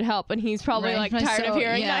 How do we do to help? And he's probably tired of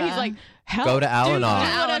hearing that. He's like, help. Go to Al-Anon.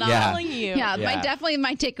 What I'm telling you. Yeah. Definitely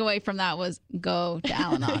my takeaway from that was go to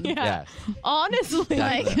Al-Anon. Yes. Honestly.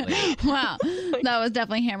 Wow. That was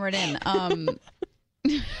definitely hammered in.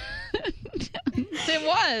 It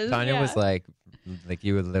was. Tanya was like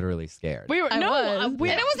you were literally scared. And it wasn't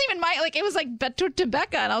even it was like to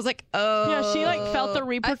Becca, and I was like, oh. Yeah, she felt the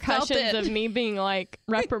repercussions of me being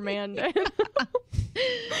reprimanded.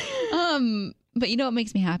 But you know what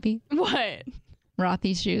makes me happy? What?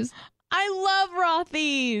 Rothy's shoes. I love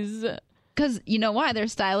Rothy's. Because you know why? They're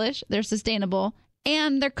stylish, they're sustainable,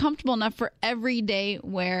 and they're comfortable enough for everyday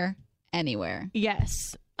wear anywhere.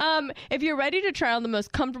 Yes. If you're ready to try on the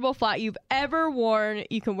most comfortable flat you've ever worn,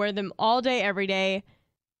 you can wear them all day, every day.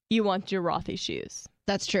 You want your Rothy shoes.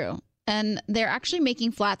 That's true. And they're actually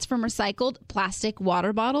making flats from recycled plastic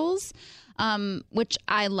water bottles, which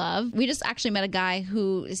I love. We just actually met a guy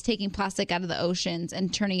who is taking plastic out of the oceans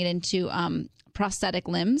and turning it into prosthetic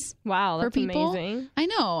limbs. Wow, that's for people. Amazing. I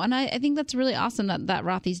know. And I think that's really awesome that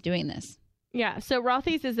Rothy's doing this. Yeah, so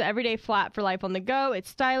Rothy's is the everyday flat for life on the go. It's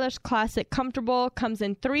stylish, classic, comfortable, comes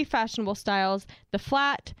in 3 fashionable styles, the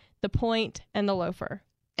flat, the point, and the loafer.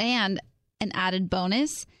 And an added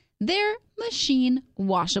bonus, they're machine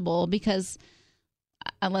washable because,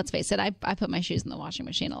 let's face it, I put my shoes in the washing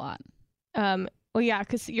machine a lot. Well, yeah,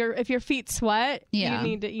 because if your feet sweat, Yeah.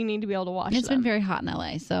 you need to be able to wash It's them. been very hot in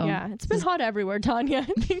LA, so Yeah, it's been hot everywhere, Tanya.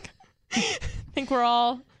 I think we're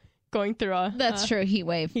all going through a that's true. Heat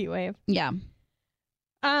wave. heat wave. Yeah.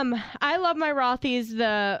 I love my Rothy's.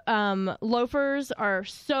 The loafers are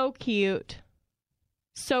so cute,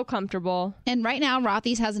 so comfortable. And right now,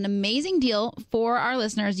 Rothy's has an amazing deal for our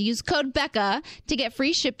listeners. Use code Becca to get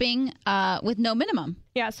free shipping with no minimum.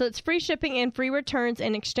 Yeah, so it's free shipping and free returns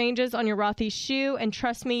and exchanges on your Rothy's shoe, and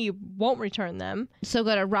trust me, you won't return them. So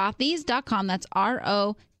go to rothys.com. That's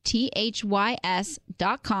ROTHYS.com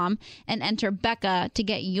and enter Becca to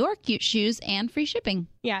get your cute shoes and free shipping.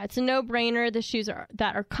 Yeah, it's a no-brainer. The shoes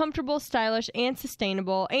that are comfortable, stylish, and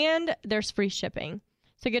sustainable, and there's free shipping.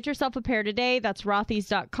 So get yourself a pair today. That's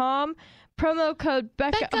rothys.com. Promo code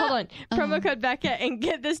Becca. Hold on. Promo code Becca and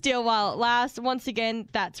get this deal while it lasts. Once again,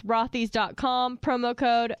 that's rothys.com. Promo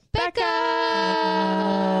code Becca.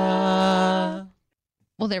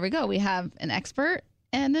 Well, there we go. We have an expert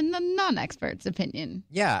and a non-expert's opinion.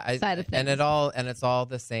 Yeah, Side of things. and it's all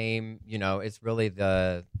the same. You know, it's really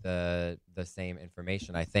the same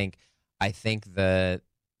information. I think the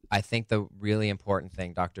really important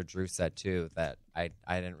thing Dr. Drew said too that I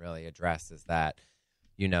didn't really address is that,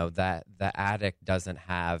 you know, that the addict doesn't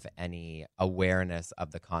have any awareness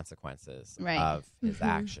of the consequences Right. of his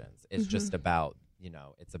actions. It's just about, you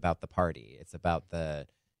know, it's about the party. It's about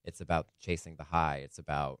chasing the high. It's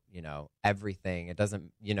about, you know, everything. It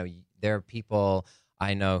doesn't, you know, there are people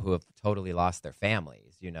I know who have totally lost their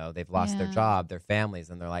families. You know, they've lost their Yeah. job, their families,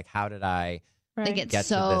 and they're like, how did I They get get to this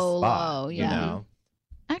so spot? low. You Yeah. know,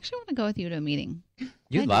 I actually want to go with you to a meeting.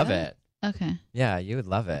 you'd I love do. it. Okay. Yeah, you would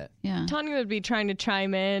love it. Yeah. Tanya would be trying to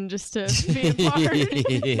chime in just to be a part.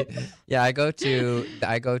 Yeah, I go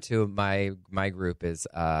to my group is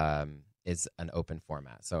an open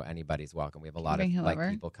format, so anybody's welcome. We have a lot of Bring like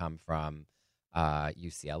whoever. people come from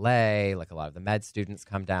UCLA, like a lot of the med students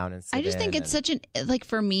come down and sit I just think in it's such an, like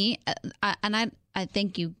for me, I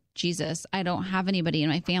thank you, Jesus. I don't have anybody in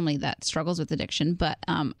my family that struggles with addiction, but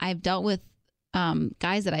I've dealt with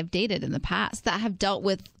guys that I've dated in the past that have dealt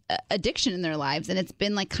with addiction in their lives. And it's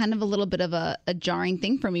been like kind of a little bit of a jarring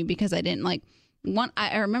thing for me because I didn't like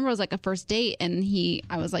I remember it was like a first date and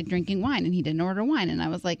I was like drinking wine and he didn't order wine. And I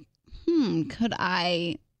was like, could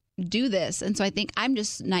I do this? And so I think I'm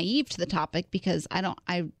just naive to the topic because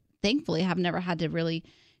I thankfully have never had to really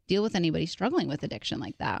deal with anybody struggling with addiction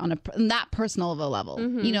like that on that personal of a level,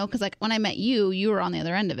 you know, because like when I met you were on the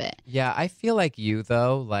other end of it. Yeah, I feel like you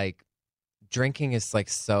though, like drinking is like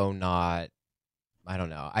so not. I don't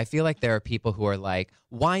know. I feel like there are people who are like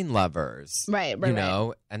wine lovers, Right, you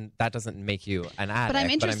know, and that doesn't make you an addict. But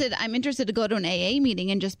I'm interested. I'm interested to go to an AA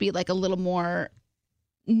meeting and just be like a little more,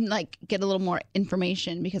 like get a little more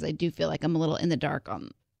information because I do feel like I'm a little in the dark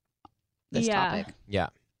on this topic. Yeah.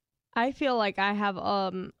 I feel like I have,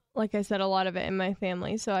 like I said, a lot of it in my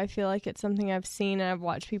family. So I feel like it's something I've seen and I've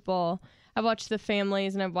watched the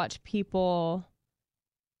families and I've watched people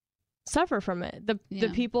suffer from it. The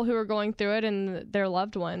people who are going through it and their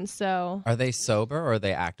loved ones. So Are they sober or are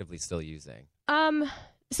they actively still using?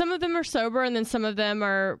 some of them are sober and then some of them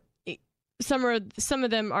are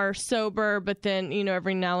sober, but then, you know,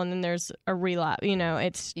 every now and then there's a relapse, you know,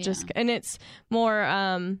 it's just, and it's more,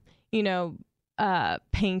 you know,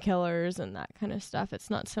 painkillers and that kind of stuff. It's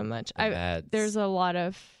not so much. There's a lot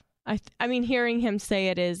of, I mean, hearing him say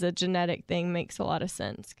it is a genetic thing makes a lot of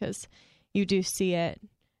sense because you do see it,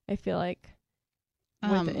 I feel like,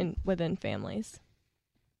 within families.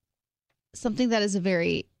 Something that is a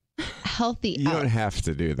very healthy. You don't have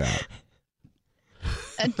to do that.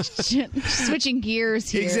 Switching gears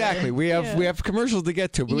here. Exactly. We have commercials to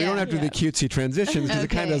get to, but we don't have to do the cutesy transitions because it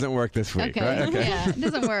kind of doesn't work this week, right? Okay. Yeah, it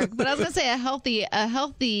doesn't work. But I was gonna say a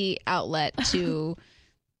healthy outlet to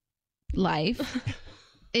life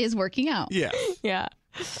is working out. Yeah. Yeah.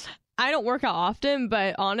 I don't work out often,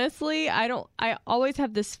 but honestly, I always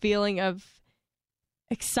have this feeling of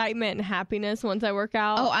excitement and happiness once I work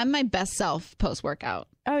out. Oh, I'm my best self post workout.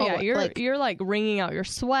 Oh yeah, you're like wringing out your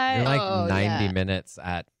sweat. You're like 90 minutes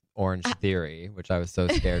at Orange Theory, which I was so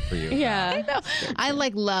scared for you. Yeah. I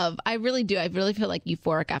know. I really do. I really feel like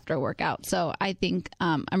euphoric after a workout. So I think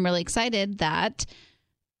I'm really excited that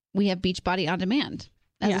we have Beachbody On Demand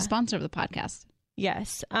as a sponsor of the podcast.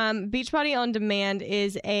 Yes. Beachbody On Demand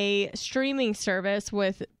is a streaming service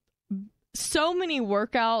with so many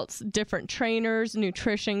workouts, different trainers,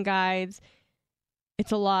 nutrition guides.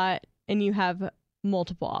 It's a lot. And you have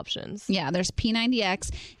multiple options. Yeah, there's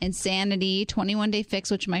P90X, Insanity, 21 Day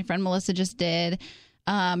Fix, which my friend Melissa just did,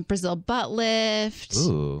 Brazil Butt Lift,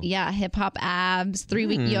 yeah, Hip Hop Abs,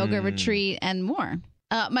 3-week yoga retreat, and more.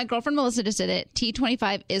 My girlfriend Melissa just did it.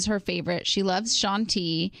 T25 is her favorite. She loves Shaun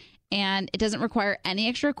T, and it doesn't require any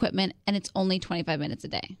extra equipment, and it's only 25 minutes a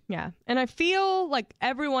day. Yeah, and I feel like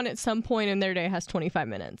everyone at some point in their day has 25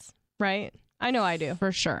 minutes, right? I know I do.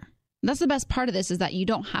 For sure. That's the best part of this, is that you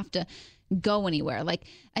don't have to go anywhere. Like,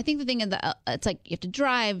 I think the thing is that it's like you have to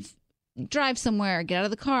drive somewhere, get out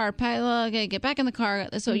of the car, get back in the car.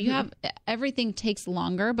 So you have, everything takes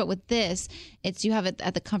longer, but with this, you have it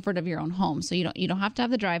at the comfort of your own home. So you don't have to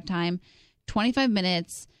have the drive time. 25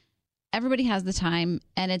 minutes. Everybody has the time,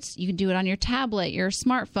 and you can do it on your tablet, your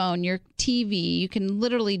smartphone, your TV. You can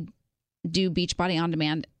literally do Beachbody on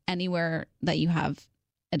demand anywhere that you have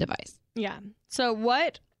a device. Yeah. So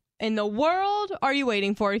what in the world are you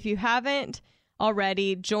waiting for? If you haven't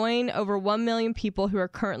already, join over 1 million people who are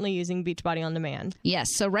currently using Beachbody On Demand.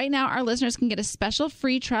 Yes. So right now, our listeners can get a special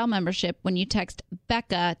free trial membership when you text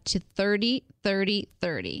Becca to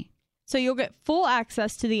 303030. So you'll get full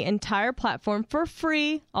access to the entire platform for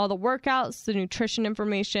free. All the workouts, the nutrition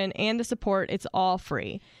information, and the support. It's all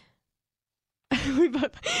free.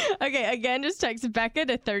 Okay, again, just text Becca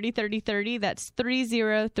to 303030. That's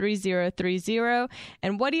 303030.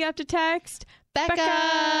 And what do you have to text? Becca!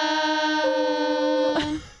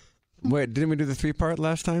 Wait, didn't we do the 3-part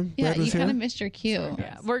last time? Yeah, you kind of missed your cue.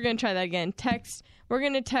 Yeah, we're going to try that again. We're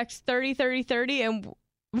going to text 303030, and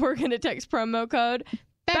we're going to text promo code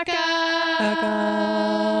Becca!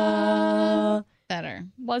 Better.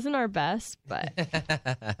 Wasn't our best, but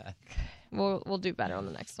we'll do better on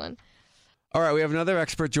the next one. All right, we have another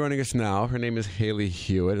expert joining us now. Her name is Haley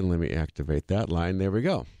Hewitt, and let me activate that line. There we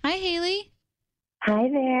go. Hi, Haley. Hi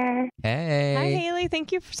there. Hey. Hi, Haley.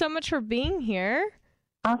 Thank you so much for being here.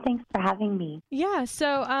 Oh, thanks for having me. Yeah,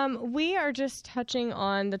 so we are just touching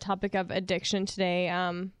on the topic of addiction today.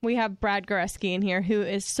 We have Brad Goreski in here, who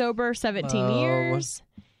is sober 17 years.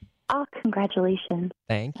 Oh, congratulations.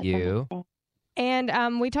 Thank you.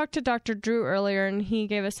 And we talked to Dr. Drew earlier, and he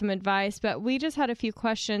gave us some advice, but we just had a few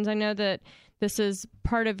questions. I know that this is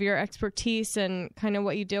part of your expertise and kind of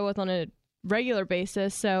what you deal with on a regular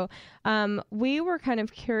basis. So we were kind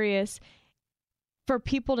of curious for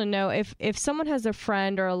people to know if someone has a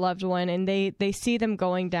friend or a loved one and they see them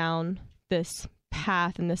going down this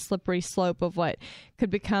path and the slippery slope of what could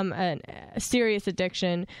become a serious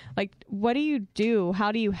addiction, like, what do you do?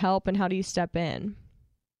 How do you help, and how do you step in?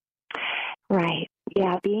 Right.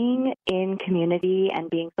 Yeah, being in community and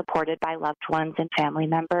being supported by loved ones and family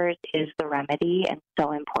members is the remedy and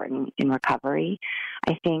so important in recovery.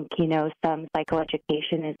 I think, some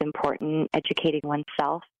psychoeducation is important, educating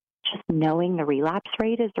oneself. Just knowing the relapse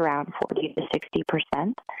rate is around 40 to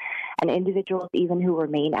 60%. And individuals even who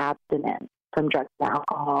remain abstinent from drugs and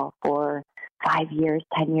alcohol for 5 years,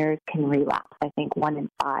 10 years can relapse. I think 1 in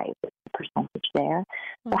 5 is the percentage there.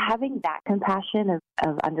 So having that compassion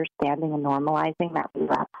of understanding and normalizing that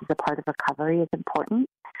relapse as a part of recovery is important.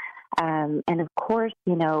 And of course,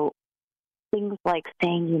 things like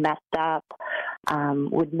saying you messed up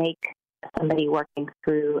would make somebody working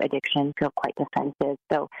through addiction feel quite defensive.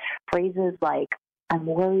 So phrases like, I'm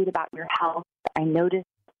worried about your health, I noticed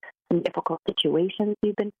some difficult situations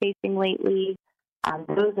you've been facing lately,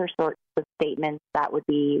 those are sorts of statements that would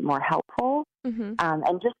be more helpful.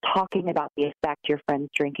 And just talking about the effect your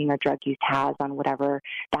friend's drinking or drug use has on whatever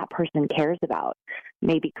that person cares about,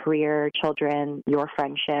 maybe career, children, your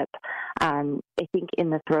friendship. I think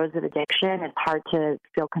in the throes of addiction, it's hard to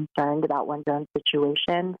feel concerned about one's own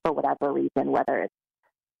situation for whatever reason, whether it's,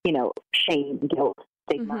 shame, guilt,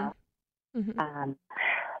 stigma.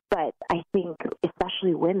 But I think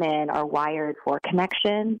especially women are wired for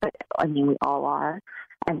connection, but we all are.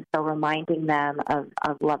 And so reminding them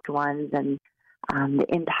of loved ones and the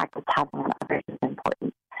impact it's having on others is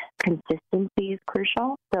important. Consistency is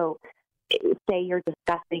crucial. So say you're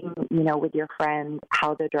discussing, with your friend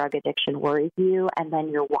how the drug addiction worries you, and then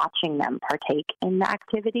you're watching them partake in the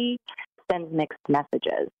activity, sends mixed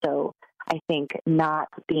messages. So I think not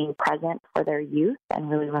being present for their youth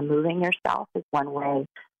and really removing yourself is one way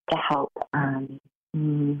to help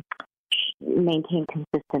maintain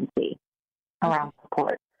consistency around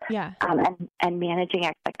support. Yeah. And managing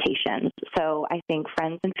expectations. So I think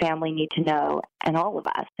friends and family need to know, and all of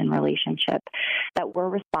us in relationship, that we're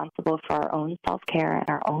responsible for our own self-care and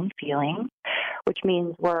our own feelings, which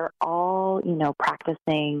means we're all,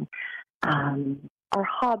 practicing our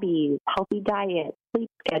hobbies, healthy diet, sleep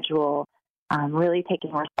schedule, really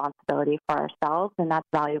taking responsibility for ourselves, and that's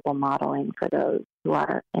valuable modeling for those who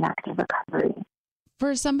are in active recovery.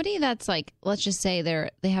 For somebody that's like, let's just say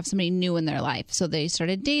they have somebody new in their life, so they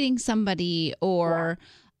started dating somebody, or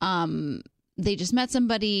they just met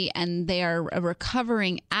somebody and they are a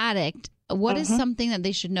recovering addict. What is something that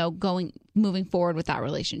they should know moving forward with that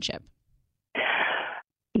relationship?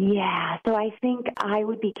 Yeah, so I think I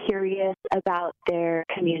would be curious about their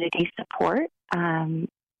community support.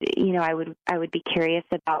 I would be curious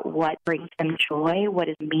about what brings them joy, what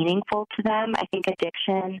is meaningful to them. I think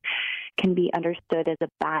addiction can be understood as a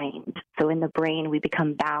bind. So in the brain, we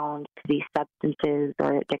become bound to these substances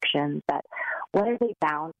or addictions. That what are they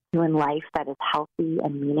bound to in life that is healthy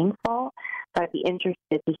and meaningful? So I'd be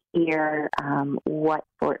interested to hear what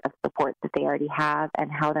sort of support that they already have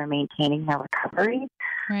and how they're maintaining their recovery.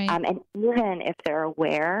 Right. And even if they're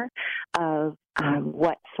aware of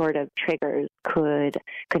what sort of triggers could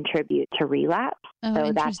contribute to relapse. Oh,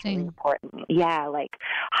 so that's really important. Yeah, like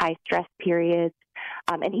high stress periods,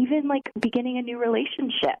 and even like beginning a new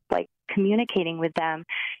relationship, like communicating with them.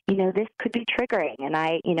 This could be triggering, and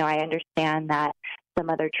I understand that some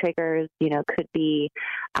other triggers, could be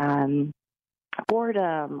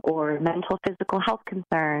boredom or mental, physical health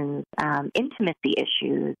concerns, intimacy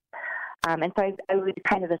issues. And so I would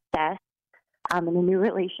kind of assess in a new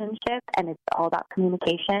relationship, and it's all about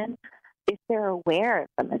communication, if they're aware of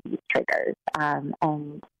some of these triggers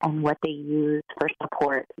and what they use for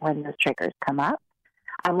support when those triggers come up.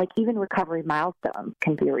 Like even recovery milestones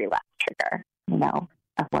can be a relapse trigger,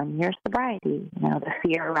 of 1 year sobriety, the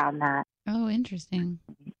fear around that. Oh, interesting.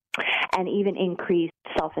 And even increased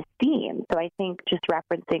self-esteem. So I think just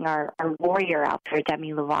referencing our warrior out there,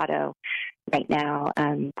 Demi Lovato, right now,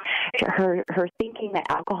 her thinking that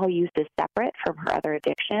alcohol use is separate from her other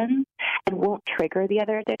addictions and won't trigger the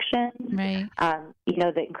other addictions. Right.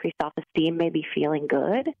 The increased self-esteem, maybe feeling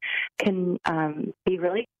good, can be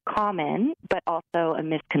really common, but also a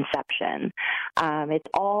misconception. It's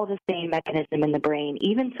all the same mechanism in the brain.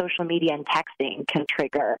 Even social media and texting can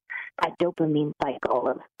trigger that dopamine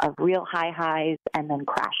cycle of real high highs and then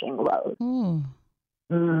crashing lows. Ooh.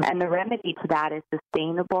 And the remedy to that is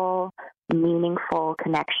sustainable, meaningful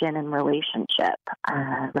connection and relationship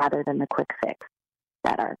rather than the quick fix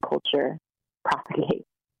that our culture propagates.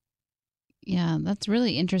 Yeah, that's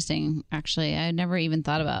really interesting, actually. I never even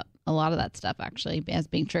thought about a lot of that stuff, actually, as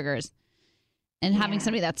being triggers. And having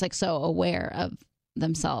somebody that's like so aware of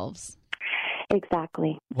themselves.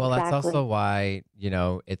 Exactly. Well, that's also why,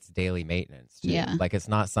 it's daily maintenance too. Yeah. Like it's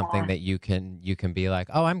not something that you can be like,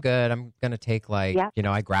 oh, I'm good. I'm going to take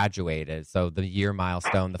I graduated. So the year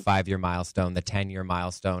milestone, the 5-year milestone, the 10-year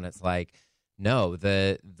milestone, it's like, no,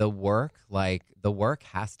 the work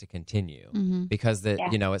has to continue because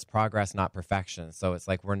it's progress, not perfection. So it's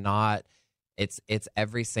like, it's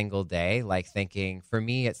every single day, like thinking, for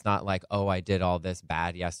me, it's not like, oh, I did all this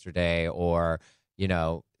bad yesterday or,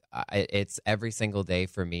 it's every single day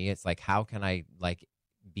for me. It's like, how can I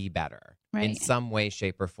be better in some way,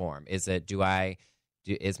 shape, or form? Is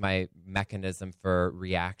my mechanism for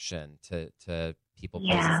reaction to people,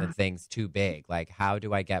 places, and things too big? Like, how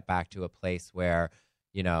do I get back to a place where,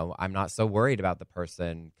 I'm not so worried about the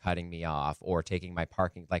person cutting me off or taking my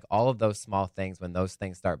parking? Like all of those small things, when those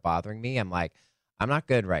things start bothering me, I'm like, I'm not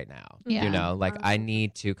good right now. Yeah. I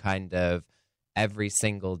need to kind of every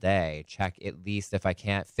single day check, at least if I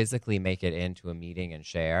can't physically make it into a meeting and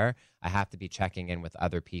share, I have to be checking in with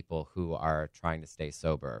other people who are trying to stay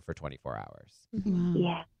sober for 24 hours. Wow.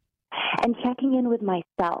 Yeah. And checking in with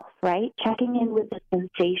myself, right? Checking in with the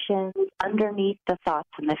sensations underneath the thoughts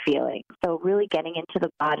and the feelings. So really getting into the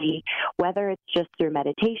body, whether it's just through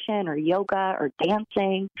meditation or yoga or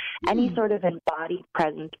dancing, any sort of embodied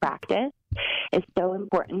presence practice is so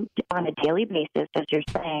important on a daily basis, as you're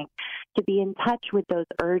saying, to be in touch with those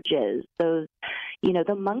urges, those,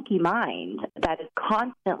 the monkey mind that is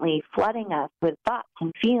constantly flooding us with thoughts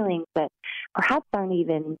and feelings that perhaps aren't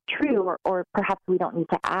even true or perhaps we don't need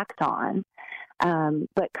to act on,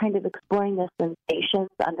 but kind of exploring the sensations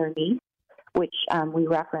underneath, which we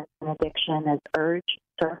reference in addiction as urge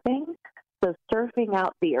surfing. So surfing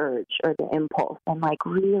out the urge or the impulse and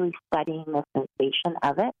really studying the sensation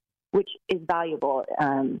of it, which is valuable,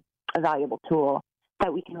 a valuable tool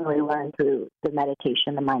that we can really learn through the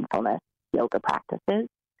meditation, the mindfulness, yoga practices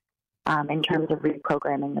in terms of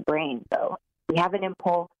reprogramming the brain. So we have an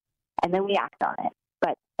impulse and then we act on it.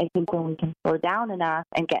 But I think when we can slow down enough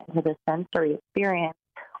and get into the sensory experience,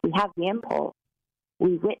 we have the impulse,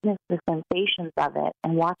 we witness the sensations of it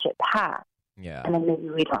and watch it pass. Yeah. And then maybe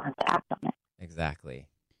we don't have to act on it. Exactly.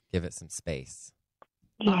 Give it some space.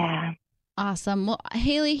 Yeah. Awesome. Well,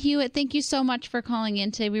 Haley Hewitt, thank you so much for calling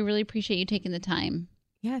in today. We really appreciate you taking the time.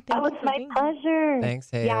 Yeah, thank you. It's my pleasure. Thanks,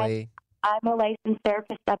 Haley. I'm a licensed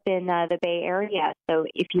therapist up in the Bay Area. So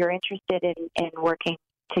if you're interested in working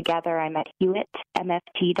together, I'm at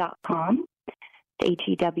hewittmft.com,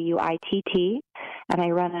 HEWITT, and I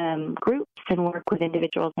run groups and work with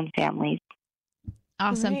individuals and families.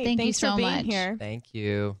 Awesome. Great. Thank you Thanks so for being much. here. Thank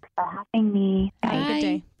you. For having me. Have a Bye. good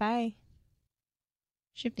day. Bye.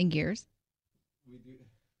 Shifting gears.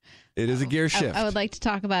 It is a gear shift. I would like to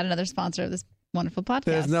talk about another sponsor of this wonderful podcast.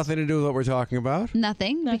 It has nothing to do with what we're talking about.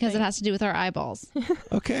 Nothing, because it has to do with our eyeballs.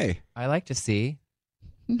 Okay. I like to see.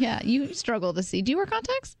 Yeah, you struggle to see. Do you wear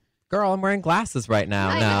contacts? Girl, I'm wearing glasses right now.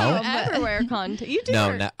 I No. know. I ever wear contact. You do. No,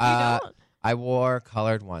 or no. you don't? I wore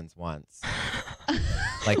colored ones once.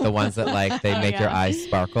 Like the ones that they make your eyes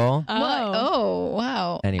sparkle. Oh,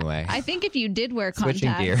 wow. Anyway. I think if you did wear Switching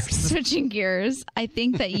contacts, gears. switching gears, I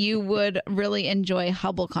think that you would really enjoy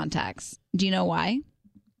Hubble contacts. Do you know why?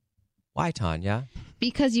 Why, Tanya?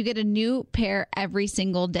 Because you get a new pair every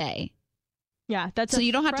single day. Yeah, that's So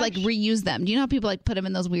you don't have to reuse them. Do you know how people put them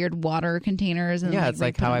in those weird water containers? And Yeah, it's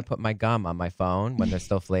like re-put how I them? put my gum on my phone when there's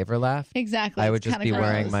still flavor left. Exactly. I It's would just kinda be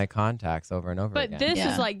wearing gross. my contacts over and over But again. this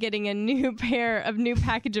Yeah. is like getting a new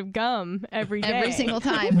package of gum every day. every single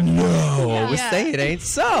time. No, Yeah. say it ain't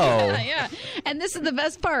so. Yeah. And this is the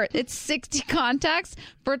best part. It's 60 contacts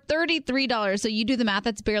for $33. So you do the math,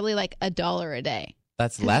 that's barely like $1 a day.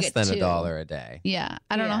 That's You less get than two. $1 a day. Yeah.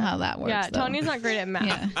 I don't know how that works. Yeah, though. Tanya's not great at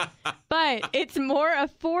math. Yeah. But it's more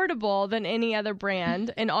affordable than any other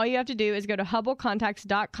brand. And all you have to do is go to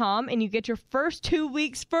HubbleContacts.com and you get your first 2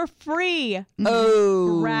 weeks for free.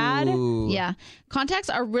 Oh. Rad. Yeah. Contacts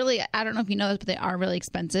are really, I don't know if you know this, but they are really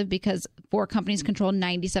expensive because four companies control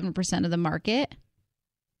 97% of the market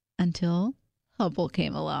until Hubble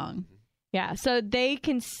came along. Yeah, so they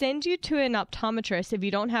can send you to an optometrist if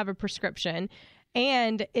you don't have a prescription.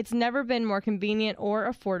 And it's never been more convenient or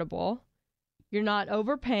affordable. You're not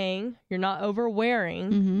overpaying. You're not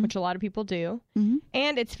overwearing, which a lot of people do. Mm-hmm.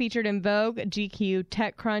 And it's featured in Vogue, GQ,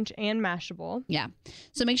 TechCrunch, and Mashable. Yeah.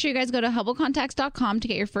 So make sure you guys go to HubbleContacts.com to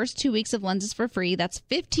get your first 2 weeks of lenses for free. That's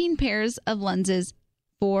 15 pairs of lenses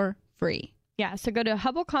for free. Yeah, so go to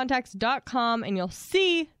HubbleContacts.com and you'll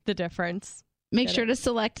see the difference. Make sure to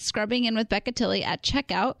select Scrubbing In with Becca Tilley at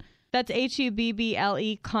checkout. That's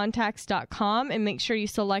HUBBLE contacts.com, and make sure you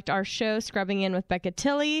select our show, Scrubbing In with Becca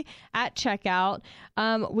Tilley, at checkout.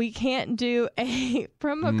 We can't do a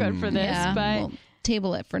promo code for this, but we'll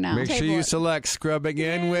table it for now. Make sure Table you it. select Scrubbing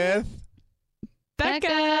In with.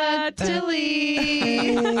 Becca Tilley.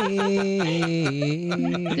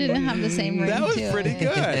 Didn't have the same ring That was to pretty it.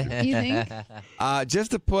 good. You think?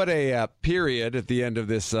 Just to put a period at the end of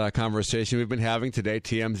this conversation we've been having today,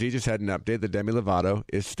 TMZ just had an update that Demi Lovato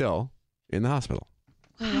is still in the hospital.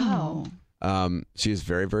 Wow. She is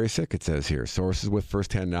very, very sick, it says here. Sources with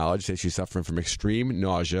firsthand knowledge say she's suffering from extreme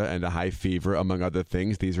nausea and a high fever, among other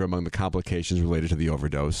things. These are among the complications related to the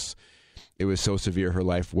overdose. It was so severe her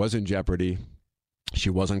life was in jeopardy. She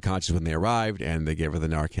was unconscious when they arrived, and they gave her the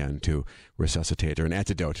Narcan to resuscitate her, an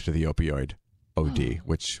antidote to the opioid OD,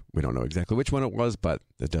 which we don't know exactly which one it was, but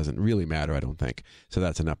it doesn't really matter, I don't think. So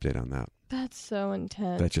that's an update on that. That's so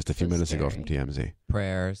intense. That's just a few So minutes ago scary. from TMZ.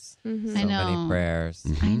 Prayers. Mhm. I So know. many prayers.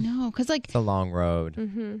 Mm-hmm. I know. Because, It's a long road.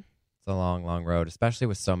 Mm-hmm. It's a long, long road, especially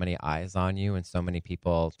with so many eyes on you and so many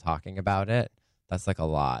people talking about it. That's like a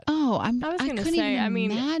lot. oh, I was going to couldn't say, even I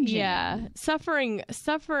mean, imagine. yeah,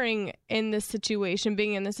 suffering in this situation,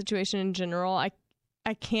 being in this situation in general, I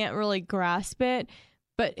can't really grasp it.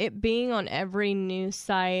 But it being on every news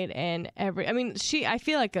site and I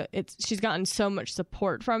feel like she's gotten so much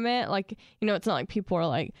support from it. Like, it's not like people are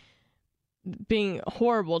like being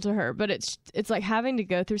horrible to her, but it's like having to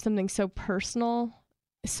go through something so personal,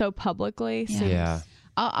 so publicly. Yeah. seems- Yeah.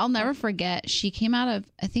 I'll never forget. She came out of,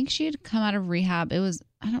 I think she had come out of rehab. It was,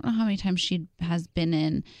 I don't know how many times she has been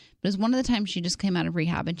in, but it was one of the times she just came out of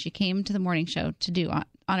rehab, and she came to the morning show to do On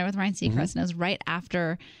Air with Ryan Seacrest. And it was right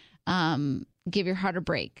after Give Your Heart a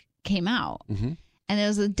Break came out. Mm-hmm. And it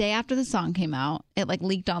was the day after the song came out. It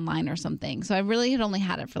leaked online or something. So I really had only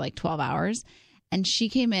had it for 12 hours. And she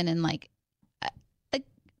came in and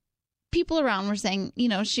people around were saying,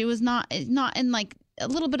 she was not in a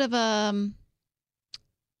little bit of a,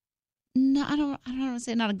 no, I don't want to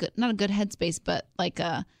say not a good headspace, but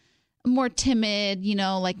a more timid,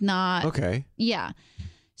 not. Okay. Yeah.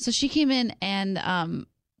 So she came in and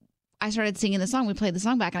I started singing the song. We played the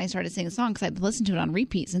song back and I started singing the song because I'd listened to it on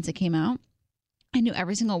repeat since it came out. I knew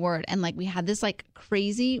every single word. And we had this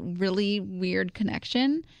crazy, really weird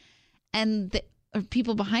connection. And the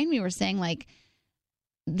people behind me were saying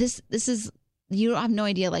this is, you have no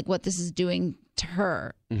idea what this is doing to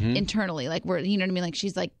her internally. We're, you know what I mean?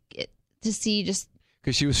 She's to see just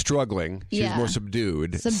because she was struggling. She was more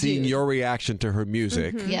subdued. Seeing your reaction to her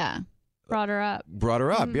music. Yeah. Brought her up.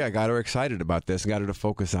 Yeah, got her excited about this and got her to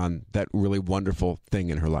focus on that really wonderful thing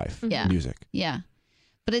in her life, music. Yeah.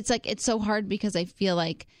 But it's like, it's so hard because I feel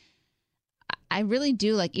like I really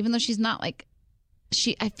do, like, even though she's not like,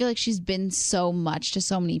 I feel like she's been so much to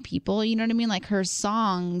so many people, you know what I mean? Like, her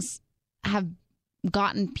songs have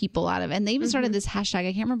gotten people out of it. And they even started this hashtag.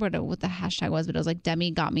 I can't remember what the hashtag was, but it was like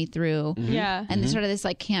Demi got me through. Yeah. And they started this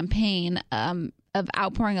like campaign of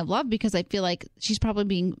outpouring of love, because I feel like she's probably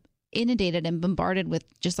being inundated and bombarded with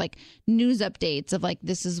just like news updates of like,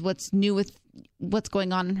 this is what's new with what's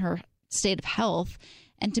going on in her state of health.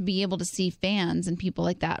 And to be able to see fans and people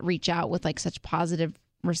like that reach out with like such positive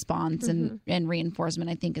response and reinforcement,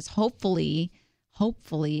 I think is hopefully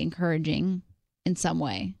encouraging in some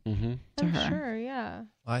way to her. Sure, yeah.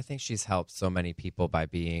 Well, I think she's helped so many people by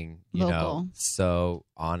being, Vocal. so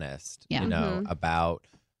honest, Yeah. about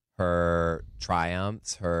her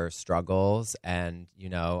triumphs, her struggles, and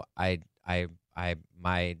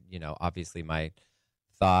obviously my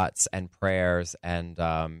thoughts and prayers, and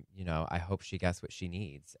I hope she gets what she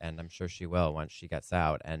needs, and I'm sure she will once she gets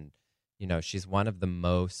out. And she's one of the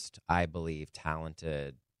most, I believe,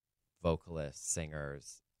 talented vocalists,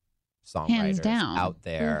 singers, Hands songwriters down. out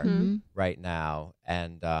there right now,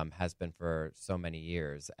 and has been for so many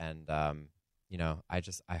years. And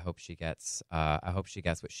I hope she gets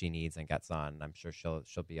what she needs and gets on. I'm sure she'll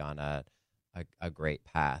be on a great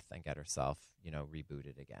path and get herself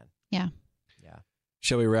rebooted again. Yeah.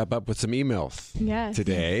 Shall we wrap up with some emails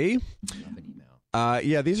today? Love an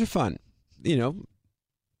email. These are fun.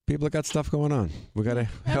 People that got stuff going on. We got to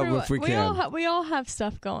help if we can. We all have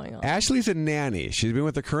stuff going on. Ashley's a nanny. She's been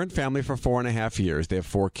with her current family for 4.5 years. They have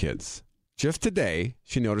 4 kids. Just today,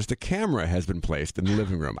 she noticed a camera has been placed in the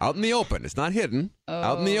living room, out in the open. It's not hidden,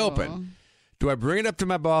 out in the open. Do I bring it up to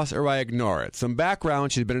my boss or I ignore it? Some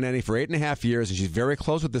background: she's been a nanny for 8.5 years, and she's very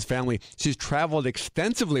close with this family. She's traveled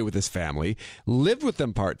extensively with this family, lived with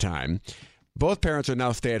them part-time. Both parents are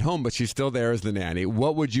now stay-at-home, but she's still there as the nanny.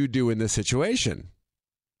 What would you do in this situation?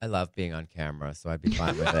 I love being on camera, so I'd be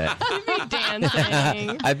fine with it. You'd be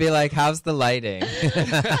dancing. I'd be like, how's the lighting?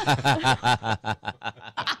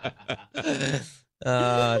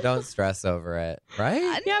 Don't stress over it,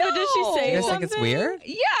 right? Yeah, but does she say You guys something? think it's weird?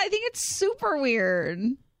 Yeah, I think it's super weird.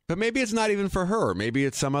 But maybe it's not even for her. Maybe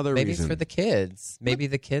it's some other Maybe reason. it's for the kids. Maybe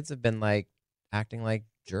the kids have been like acting like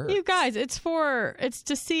jerks. You guys, it's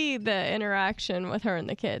to see the interaction with her and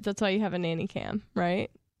the kids. That's why you have a nanny cam, right?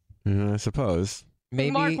 I suppose.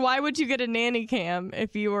 Maybe Mark, why would you get a nanny cam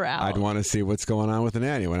if you were out? I'd want to see what's going on with the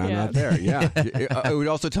nanny when I'm not there. Yeah. It would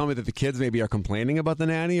also tell me that the kids maybe are complaining about the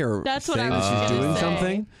nanny, or That's what I saying was that she's gonna doing say.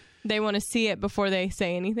 something. They want to see it before they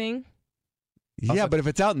say anything. Yeah, but if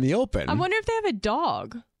it's out in the open. I wonder if they have a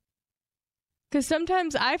dog. Because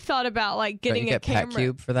sometimes I've thought about like Don't getting you a get camera. Pet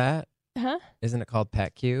Cube for that? Huh? Isn't it called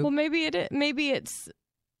Pet Cube? Well, maybe it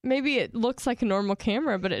looks like a normal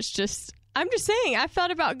camera, but it's just. I'm just saying. I've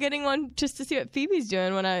thought about getting one just to see what Phoebe's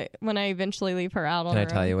doing when I eventually leave her out on Can I her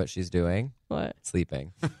tell own. you what she's doing? What?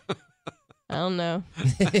 Sleeping. I don't know.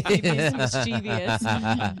 Phoebe's mischievous.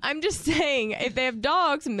 I'm just saying, if they have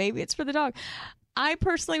dogs, maybe it's for the dog. I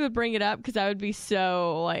personally would bring it up because I would be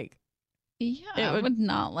so like. Yeah, It I would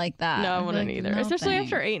not like that. No, I I'd be wouldn't like, either. no Especially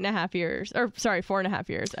thanks. after 8.5 years, or sorry, 4.5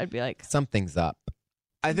 years. I'd be like, Something's up.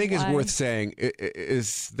 I think it's Why? worth saying.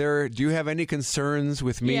 Do you have any concerns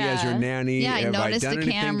with me as your Yeah. nanny? Yeah, I have I noticed done the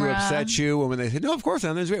anything camera. to upset you? And when they say, no, of course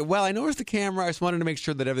not. Well, I noticed the camera. I just wanted to make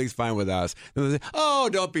sure that everything's fine with us. And they say, oh,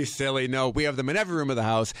 don't be silly. No, we have them in every room of the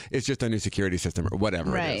house. It's just a new security system or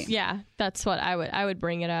whatever it Right. is. yeah, that's what I would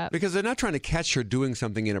bring it up. Because they're not trying to catch her doing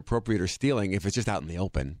something inappropriate or stealing if it's just out in the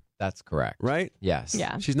open, That's correct. right? Yes.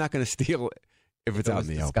 Yeah. She's not going to steal if it's If it out was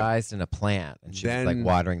in the open. disguised in a plant and she was like Then-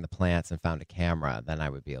 watering the plants and found a camera, then I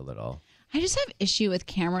would be a little. I just have issue with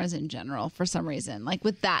cameras in general for some reason, like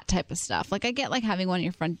with that type of stuff. Like I get like having one at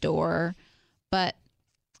your front door, but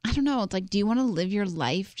I don't know. It's like, do you want to live your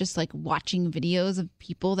life just like watching videos of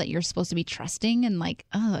people that you're supposed to be trusting? And like,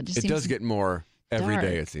 oh, it just It seems does get more every dark.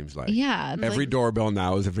 day, it seems like. Yeah. it's Every like- doorbell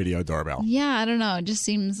now is a video doorbell. Yeah, I don't know. It just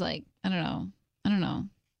seems like I don't know. I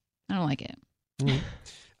don't like it.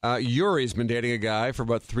 Yuri's been dating a guy for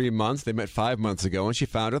about 3 months. They met 5 months ago, and she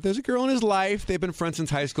found out there's a girl in his life. They've been friends since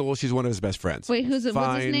high school. She's one of his best friends. Wait, what's his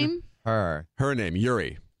Fine. name? Her. Her name,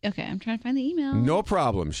 Yuri. Okay, I'm trying to find the email. No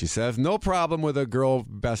problem, she says. No problem with a girl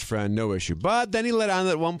best friend, no issue. But then he let on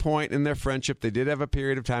that at one point in their friendship, they did have a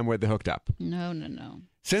period of time where they hooked up. No.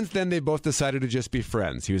 Since then, they both decided to just be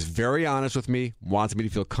friends. He was very honest with me, wants me to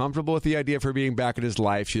feel comfortable with the idea of her being back in his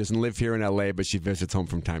life. She doesn't live here in LA, but she visits home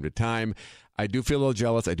from time to time. I do feel a little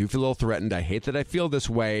jealous. I do feel a little threatened. I hate that I feel this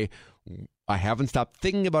way. I haven't stopped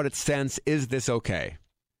thinking about it since. Is this okay?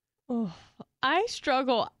 Oh, I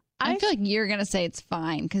struggle. I feel like you're going to say it's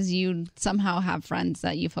fine because you somehow have friends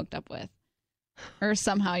that you've hooked up with. Or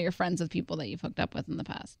somehow you're friends with people that you've hooked up with in the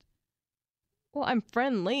past. Well, I'm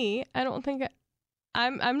friendly. I don't think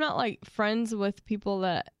I'm not like friends with people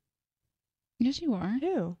that. Yes, you are.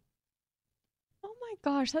 Who? Oh my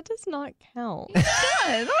gosh, that does not count. It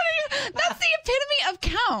does. That's the epitome of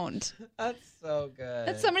count. That's so good.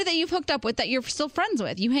 That's somebody that you've hooked up with that you're still friends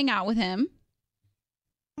with. You hang out with him.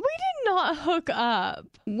 We did not hook up.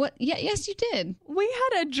 What? Yeah, yes, you did. We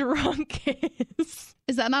had a drunk kiss.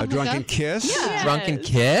 Is that not A hook drunken up? kiss? Yeah. Yes. Drunken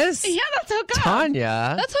kiss? Yeah, that's hook up.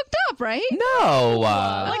 Tanya. That's hooked up, right? No.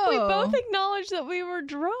 Like we Oh. both acknowledged that we were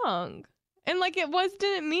drunk, and like it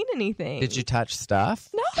didn't mean anything. Did you touch stuff?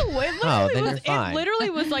 No, it literally then was. you're fine. It literally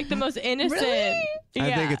was like the most innocent. Really? Yeah.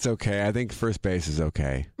 I think it's okay. I think first base is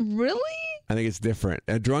okay. Really? I think it's different.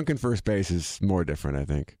 A drunken first base is more different, I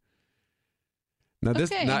think. Now,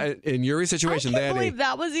 this Okay. now, in Yuri's situation, I they can't had believe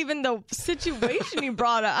that was even the situation you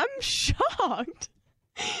brought up. I'm shocked.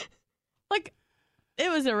 Like,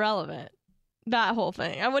 it was irrelevant. That whole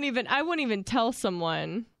thing. I wouldn't even tell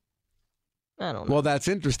someone. I don't know. Well, that's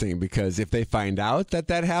interesting because if they find out that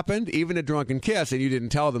happened, even a drunken kiss, and you didn't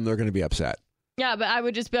tell them, they're going to be upset. Yeah, but I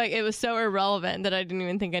would just be like, it was so irrelevant that I didn't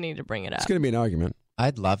even think I needed to bring it up. It's going to be an argument.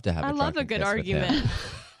 I'd love to have I love a drunken good kiss with him. argument.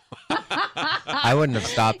 I wouldn't have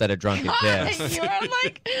stopped at a drunken kiss. You are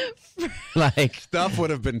like, Like, Stuff would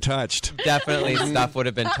have been touched. definitely stuff would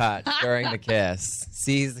have been touched during the kiss.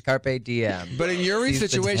 Seize the carpe diem. But in Yuri's Seize the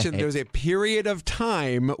situation, day. there was a period of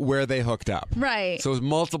time where they hooked up. right. So it was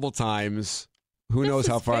multiple times. Who knows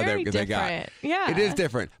how far they got. different. Yeah. It is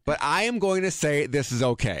different. But I am going to say this is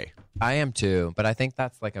okay. I am too, but I think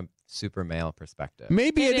that's like a super male perspective.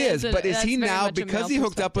 Maybe It it is, is, but is that's he very now, much a because male he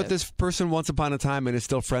hooked up with perspective. this person once upon a time and is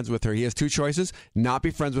still friends with her, he has two choices: not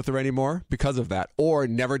be friends with her anymore because of that, or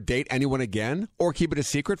never date anyone again, or keep it a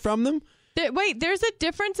secret from them? Wait, there's a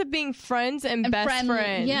difference of being friends and best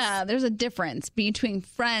friends. Yeah, there's a difference between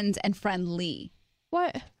friends and friendly.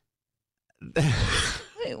 What?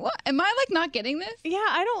 Wait, what? Am I like not getting this? Yeah,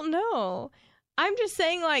 I don't know. I'm just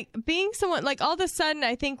saying, like, being someone, like, all of a sudden,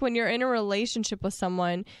 I think when you're in a relationship with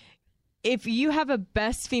someone, if you have a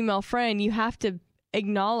best female friend, you have to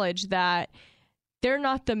acknowledge that they're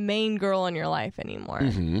not the main girl in your life anymore.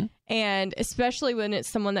 Mm-hmm. And especially when it's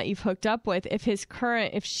someone that you've hooked up with, if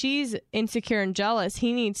she's insecure and jealous,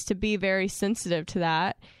 he needs to be very sensitive to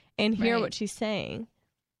that and hear Right. what she's saying.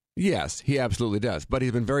 Yes, he absolutely does. But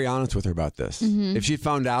he's been very honest with her about this. Mhm. If she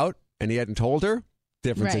found out and he hadn't told her,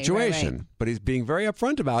 different Right, situation. right. But he's being very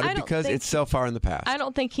upfront about I it don't because think- it's so far in the past. I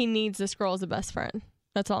don't think he needs this girl as a best friend.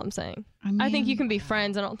 That's all I'm saying. I think you can be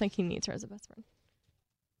friends. I don't think he needs her as a best friend.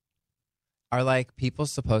 Are like people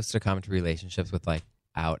supposed to come to relationships with like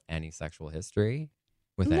out any sexual history?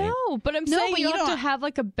 With any? No, but I'm No, saying but you you have to don't- have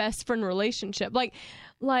like a best friend relationship.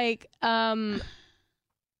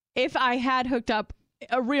 If I had hooked up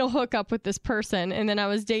a real hookup with this person and then I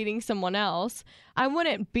was dating someone else, I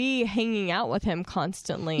wouldn't be hanging out with him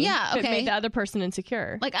constantly. Yeah, if it okay. made the other person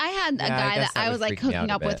insecure. Like I had a Yeah, I guy guess that I that was would like freak me out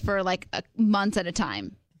hooking a up with bit. for like months at a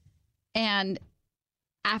time. And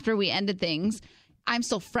after we ended things, I'm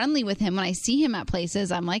still friendly with him. When I see him at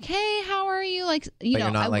places, I'm like, hey, how are you? Like, you But know,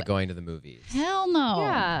 you're not I like going to the movies. hell no.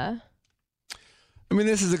 Yeah. I mean,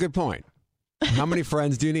 this is a good point. How many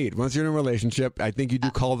friends do you need? Once you're in a relationship, I think you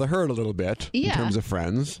do call the herd a little bit in yeah. terms of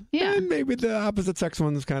friends. Yeah. And maybe the opposite sex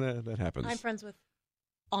ones kind of, that happens. I'm friends with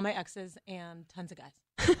all my exes and tons of guys.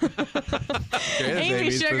 Okay, that's Amy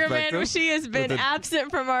Amy's Sugarman, perspective. she has been With the-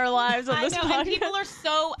 absent from our lives on I this know, podcast. and people are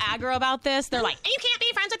so aggro about this. They're like, you can't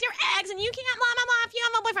be friends with your ex, and you can't blah, blah, blah if you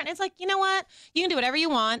have a boyfriend. It's like, you know what? You can do whatever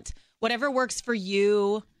you want, whatever works for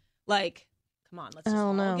you. Like, come on, let's just Oh,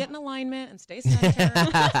 all no. get in alignment and stay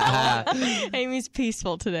centered. Amy's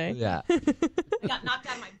peaceful today. Yeah. I got knocked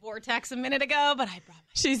out of my vortex a minute ago, but I brought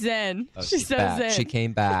my... She's in. Oh, she's so back. zen. She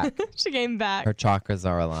came back. She came back. Her chakras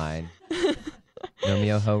are aligned. No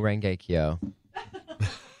Myoho Renge Kyo.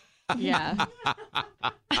 Yeah.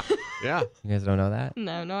 Yeah. You guys don't know that?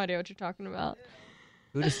 No idea what you're talking about.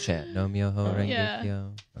 Buddhist chant. No Myoho Renge Yeah.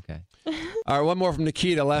 Kyo. Okay. All right, one more from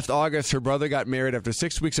Nikita. Last August, her brother got married after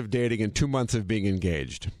 6 weeks of dating and 2 months of being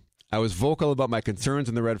engaged. I was vocal about my concerns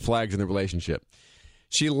and the red flags in the relationship.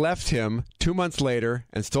 She left him 2 months later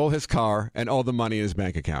and stole his car and all the money in his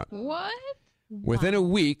bank account. What? Within a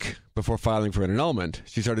week before filing for an annulment,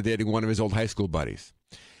 she started dating one of his old high school buddies.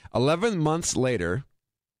 11 months later,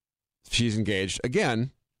 she's engaged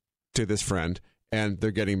again to this friend, and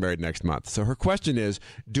they're getting married next month. So her question is,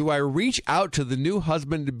 do I reach out to the new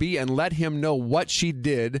husband-to-be and let him know what she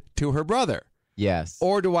did to her brother? Yes.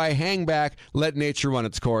 Or do I hang back, let nature run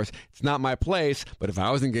its course? It's not my place, but if I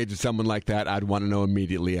was engaged with someone like that, I'd want to know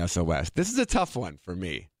immediately SOS. This is a tough one for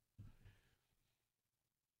me.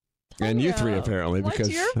 And you three, apparently, what's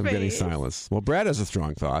because your I'm getting face? silence. Well, Brad has a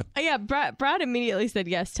strong thought. Yeah, Brad immediately said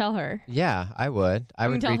yes. Tell her. Yeah, I would. I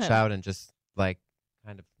would tell reach him. out and just like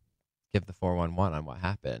kind of give the 411 on what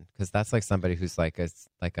happened, because that's like somebody who's like a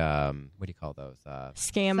what do you call those?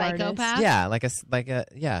 Scam Psychopath? artist. Yeah, like a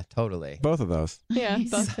yeah, totally. Both of those. Yeah,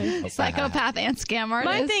 both things. Psychopath and scam artist.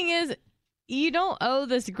 My thing is, you don't owe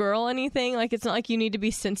this girl anything. Like, it's not like you need to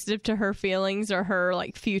be sensitive to her feelings or her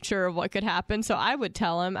like future of what could happen. So I would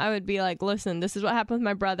tell him. I would be like, listen, this is what happened with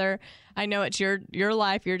my brother. I know it's your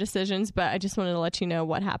life, your decisions, but I just wanted to let you know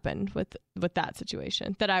what happened with that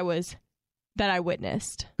situation that I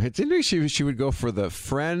witnessed. It's interesting she would go for the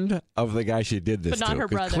friend of the guy she did this But not to. her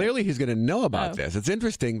 'Cause brother. clearly he's going to know about Oh. this. It's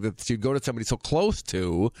interesting that she'd go to somebody so close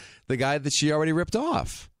to the guy that she already ripped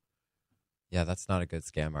off. Yeah, that's not a good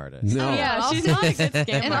scam artist. No. Yeah, It she's all not a good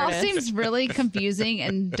scam It all artist. seems really confusing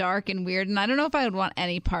and dark and weird, and I don't know if I would want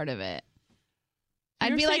any part of it. I'd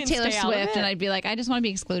You're be like saying Taylor stay out of Swift, it? and I'd be like, I just want to be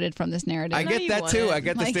excluded from this narrative. I get you that too. wouldn't. I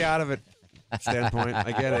get the Like- stay out of it standpoint.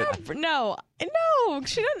 I get it. No,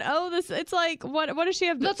 she doesn't owe this. It's like, what does she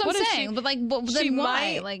have? That's what I'm is saying. She, But like, well, she then why?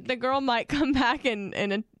 might, Like, the girl might come back and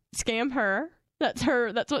scam her. That's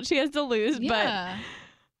her. That's what she has to lose. yeah. But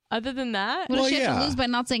other than that, What Well, does she have yeah. to lose by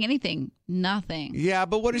not saying anything? Nothing. Yeah,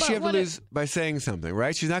 but what does she But have to what lose by saying something,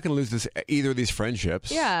 right? She's not going to lose either of these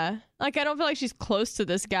friendships. yeah, like I don't feel like she's close to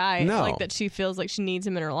this guy. No. Like that she feels like she needs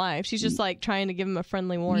him in her life. She's just like trying to give him a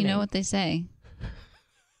friendly warning. You know what they say?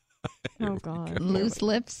 Oh God. Loose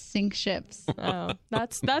lips sink ships. Oh,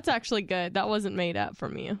 that's actually good. That wasn't made up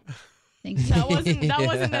from you. Thank you. That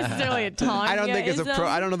wasn't necessarily a taunt. I don't think it's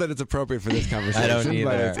I don't know that it's appropriate for this conversation. I don't but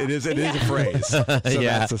either. it is a phrase. So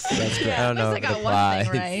Yeah. that's good. I don't know At least if I it got one thing applies.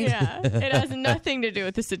 right. Yeah, it has nothing to do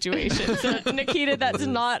with the situation. So Nikita, that's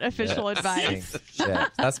not official advice. Shit.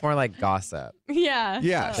 That's more like gossip. Yeah.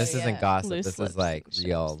 Yes. This isn't gossip. Loose This lips is like and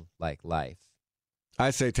real like life.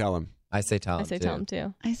 I say tell him. I say tell I him say too. tell him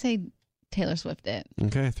too. I say Taylor Swift it.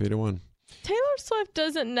 Okay, 3-1. Taylor Swift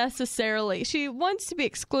doesn't necessarily. She wants to be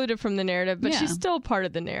excluded from the narrative, but Yeah. she's still part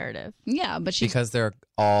of the narrative. Yeah, but she's Because they're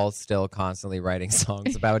all still constantly writing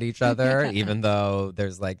songs about each other, even though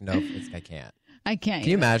there's like no, I can't. I can't. Can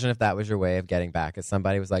you either. imagine if that was your way of getting back at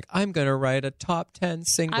somebody? Was like, I'm gonna write a top 10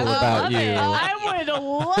 single I would about love you. it. I would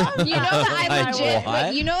love. You know that I Like, legit. what?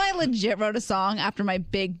 Wait, you know I legit wrote a song after my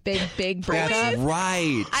big breakup. That's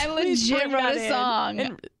right. I Please legit bring wrote that a in.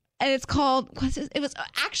 song. And it's called, it was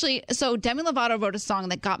actually, so Demi Lovato wrote a song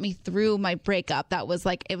that got me through my breakup. That was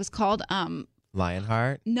like, it was called,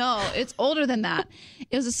 Lionheart. no, it's older than that.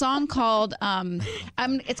 It was a song called,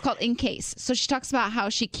 it's called In Case. So she talks about how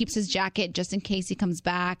she keeps his jacket just in case he comes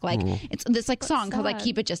back. Like, it's this like song called like sad.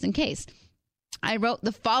 Keep It Just In Case. I wrote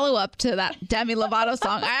the follow-up to that Demi Lovato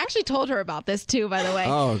song. I actually told her about this too, by the way.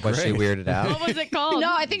 Oh, great. Was she weirded out? What was it called?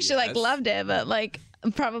 No, I think she like loved it, but like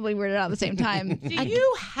probably weirded out at the same time. Do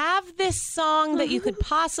you have this song that you could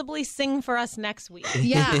possibly sing for us next week?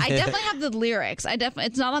 Yeah, I definitely have the lyrics.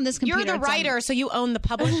 It's not on this computer. You're the It's on- writer, so you own the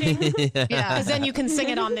publishing. yeah. Because then you can sing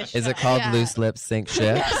it on this show. Is it called Yeah. Loose Lips Sink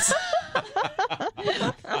Ships?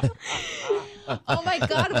 Oh my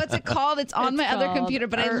God, what's it called? It's on It's my other called computer,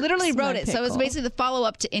 but I Irks literally My wrote it. So it was Pickle. basically the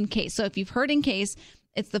follow-up to In Case. So if you've heard In Case,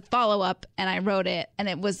 it's the follow-up, and I wrote it, and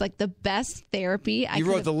it was like the best therapy. You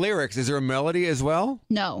wrote the lyrics. Is there a melody as well?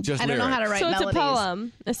 No, Just I don't know how to write So it's melodies. a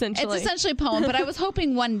poem, essentially. It's essentially a poem, but I was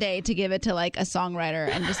hoping one day to give it to like a songwriter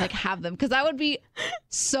and just like have them, because that would be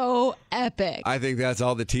so epic. I think that's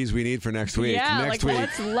all the teas we need for next week. Yeah, next like week.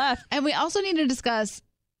 what's left? And we also need to discuss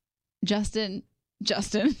Jason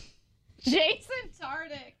Tardik.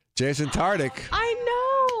 Jason Tardik. I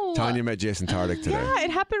know. Tanya met Jason Tardik today. Yeah,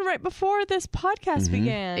 it happened right before this podcast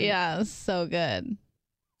began. Yeah, it was so good.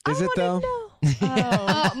 Is it though?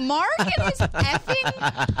 Mark and his effing.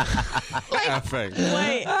 Effing.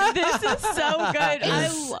 Wait, this is so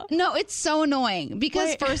good. No, it's so annoying because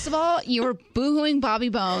Wait. first of all, you were boohooing Bobby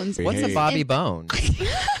Bones. What's a Hey. Bobby Bone?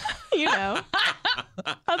 You know,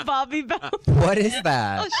 a Bobby Bone. What is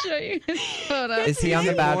that? I'll show you his photo. Is he on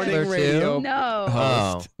The Bachelor Morning radio. too? No,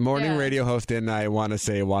 Host. Morning Yeah. radio host in, I want to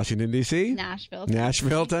say, Washington, D.C.? Nashville.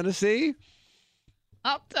 Nashville, Tennessee?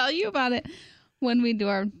 I'll tell you about it when we do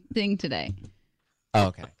our thing today. Oh,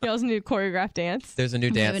 okay. Y'all's new choreographed dance. There's a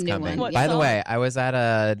new We have dance a new coming. one. By the song? way, I was at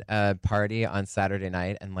a party on Saturday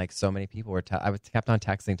night, and like so many people were. I kept on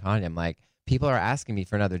texting Tanya. I'm like, people are asking me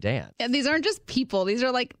for another dance. And these aren't just people. These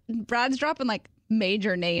are like, Brad's dropping like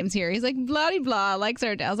major names here. He's like, blah, blah, likes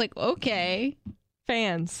our dance. I was like, okay.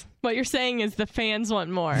 Fans. What you're saying is the fans want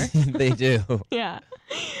more. They do. Yeah.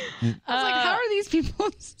 I was like, how are these people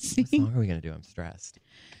What seeing? song are we gonna do? I'm stressed.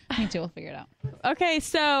 Me too. We'll figure it out. Okay,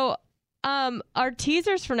 so our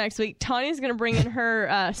teasers for next week, Tanya's going to bring in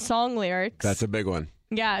her song lyrics. That's a big one.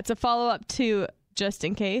 Yeah, it's a follow-up to Just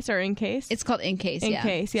In Case or In Case. It's called In Case. In yeah.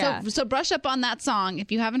 Case, yeah. So brush up on that song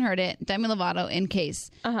if you haven't heard it. Demi Lovato, In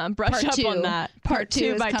Case. Brush Part up two. on that. Part two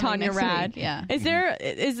is by coming Tanya next Rad. week, yeah.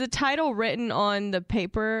 Is the title written on the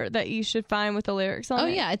paper that you should find with the lyrics on Oh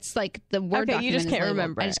it? yeah, it's like the word Okay, you document just is can't labeled.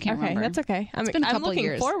 remember. I just can't okay, remember. that's okay. It's been a I'm couple looking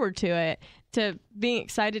years. forward to it, to being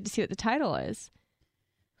excited to see what the title is.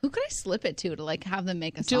 Who could I slip it to like have them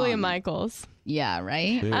make a song? Julia Michaels. Yeah,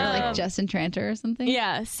 right? Yeah. Or like Justin Tranter or something.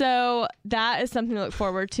 Yeah, so that is something to look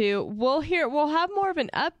forward to. We'll have more of an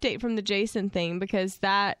update from the Jason thing because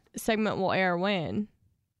that segment will air when?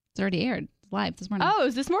 It's already aired live this morning. Oh, it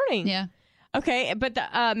was this morning. Yeah. Okay, but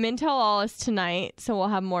the Men Tell All is tonight, so we'll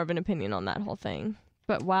have more of an opinion on that whole thing.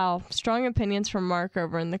 But wow, strong opinions from Mark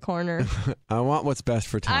over in the corner. I want what's best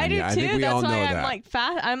for Tanya. I do too. I think we That's all know why I'm that. like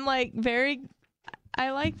fast. I'm like very.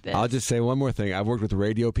 I like this. I'll just say one more thing. I've worked with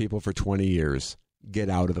radio people for 20 years. Get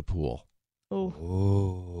out of the pool. Oh,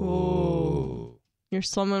 Ooh. you're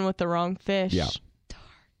swimming with the wrong fish. Yeah.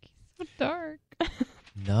 So dark.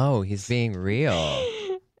 No, he's being real.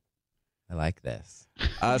 I like this.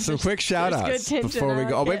 Some quick shout there's outs good tension, before we I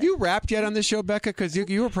go. Oh, like have it. you rapped yet on this show, Becca? Because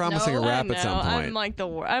you were promising No, a I rap know. at some point. I'm like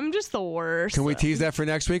I'm just the worst. Can we tease that for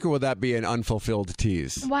next week, or will that be an unfulfilled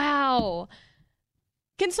tease? Wow.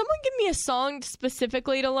 Can someone give me a song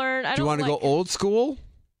specifically to learn? Do you want to go old school?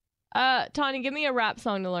 Tanya, give me a rap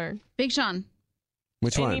song to learn. Big Sean.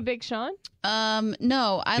 Which Any one? Big Sean?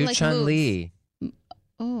 No, I Do like Chun moves. Li.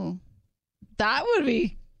 Oh, that would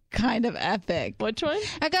be kind of epic. Which one?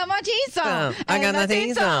 I got my teeth on. I got my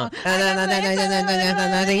teeth on.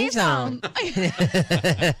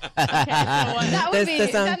 That would be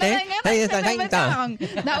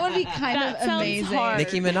that would be kind That of sounds amazing. hard.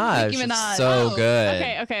 Nicki Minaj. Nicki Minaj. So Oh,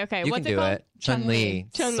 good. Okay. You What's can do called? it. Chun Li.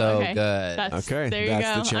 Chun-Li, So okay. good. Okay, There you that's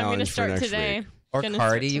go. the I'm challenge gonna for start next today. week. Or Gonna start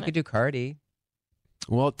Cardi. You tonight. could do Cardi.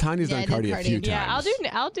 Well, Tanya's Yeah, I done did Cardi a Cardi. few Yeah, times.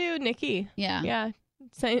 I'll do Nikki. Yeah. Yeah.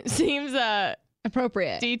 Seems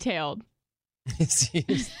Appropriate. detailed.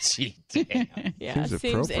 Seems cheating. Yeah, Seems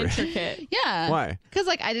seems appropriate. intricate. Yeah. Why? Because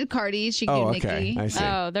like I did Cardi, she could Oh, do okay. Nicki. I see.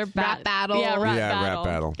 Oh, they're Rap battle. Yeah, rap Yeah, rap battle.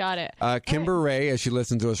 battle. Got it. Kimber Ray, as she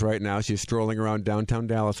listens to us right now, she's strolling around downtown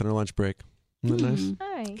Dallas on her lunch break. Isn't that nice?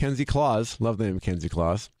 Hi. Kenzie Claus, love the name Kenzie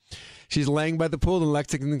Claus. She's laying by the pool in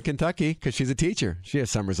Lexington, Kentucky, because she's a teacher. She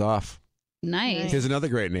has summers off. Nice. Here's another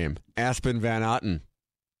great name, Aspen Van Otten.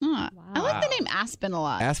 Oh, I like the name Aspen a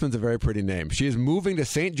lot. Aspen's a very pretty name. She is moving to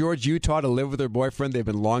St. George, Utah to live with her boyfriend. They've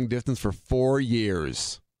been long distance for 4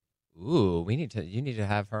 years. Ooh, you need to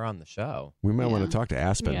have her on the show. We might want Yeah. to talk to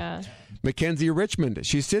Aspen. Yeah. Mackenzie Richmond.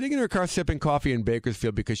 She's sitting in her car sipping coffee in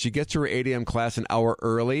Bakersfield because she gets to her 8 a.m. class an hour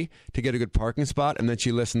early to get a good parking spot, and then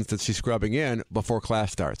she listens to she's scrubbing in before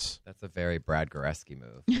class starts. That's a very Brad Goreski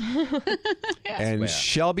move. And Swear.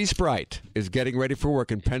 Shelby Sprite is getting ready for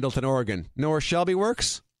work in Pendleton, Oregon. Know where Shelby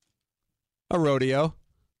works? A rodeo.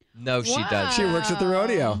 No, she doesn't. She works at the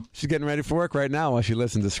rodeo. She's getting ready for work right now while she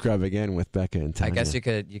listens to Scrubbing In with Becca and I Tanya. guess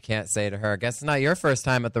you can't say to her, I guess it's not your first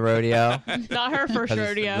time at the rodeo. Not her first 'Cause it's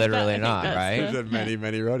rodeo. literally I think not, that's right? She's at many,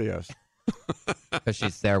 many rodeos. Because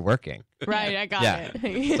she's there working. Right, I got Yeah.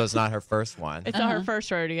 it. So it's not her first one. It's not her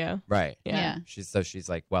first rodeo. Right. Yeah. Yeah. She's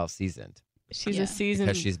like well seasoned She's Yeah. a seasoned.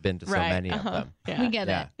 because she's been to so right, many of uh-huh. them. Yeah. We get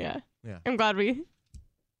Yeah. it. Yeah. Yeah. I'm glad we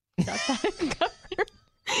got that.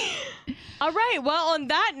 All right. Well, on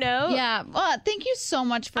that note, Yeah. Well, thank you so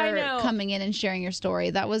much I for know. coming in and sharing your story.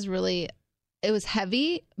 That was really, it was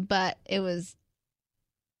heavy, but it was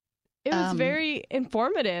it was Um, very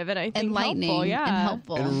informative and I think enlightening helpful. Yeah. and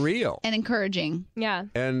helpful And real. and encouraging. Yeah.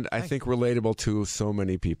 And I think relatable to so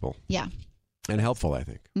many people. Yeah. And helpful, I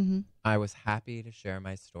think. Mm-hmm. I was happy to share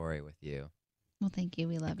my story with you. Well, thank you.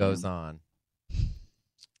 We love It goes you. on.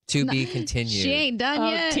 To be continued. She ain't done Oh,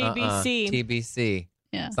 yet. TBC. TBC.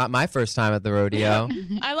 Yeah. It's not my first time at the rodeo.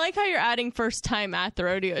 I like how you're adding first time at the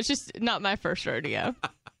rodeo. It's just not my first rodeo.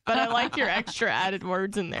 But I like your extra added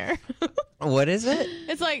words in there. What is it?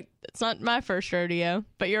 It's like, it's not my first rodeo.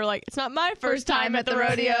 But you're like, it's not my first time at the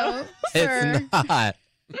rodeo. Sir. It's not.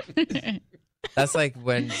 That's like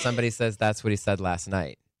when somebody says that's what he said last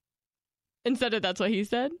night. Instead of that's what he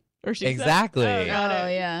said or she Exactly. said. Oh,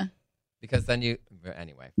 yeah. Because then you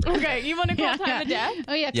anyway. Okay, you want to call time of death?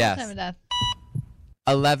 Oh, yeah. Call Yes. time of death.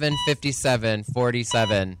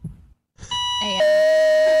 11:57:47.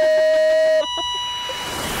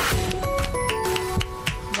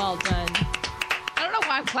 Well done. I don't know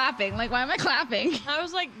why I'm clapping. Like, why am I clapping? I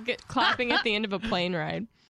was like clapping at the end of a plane ride.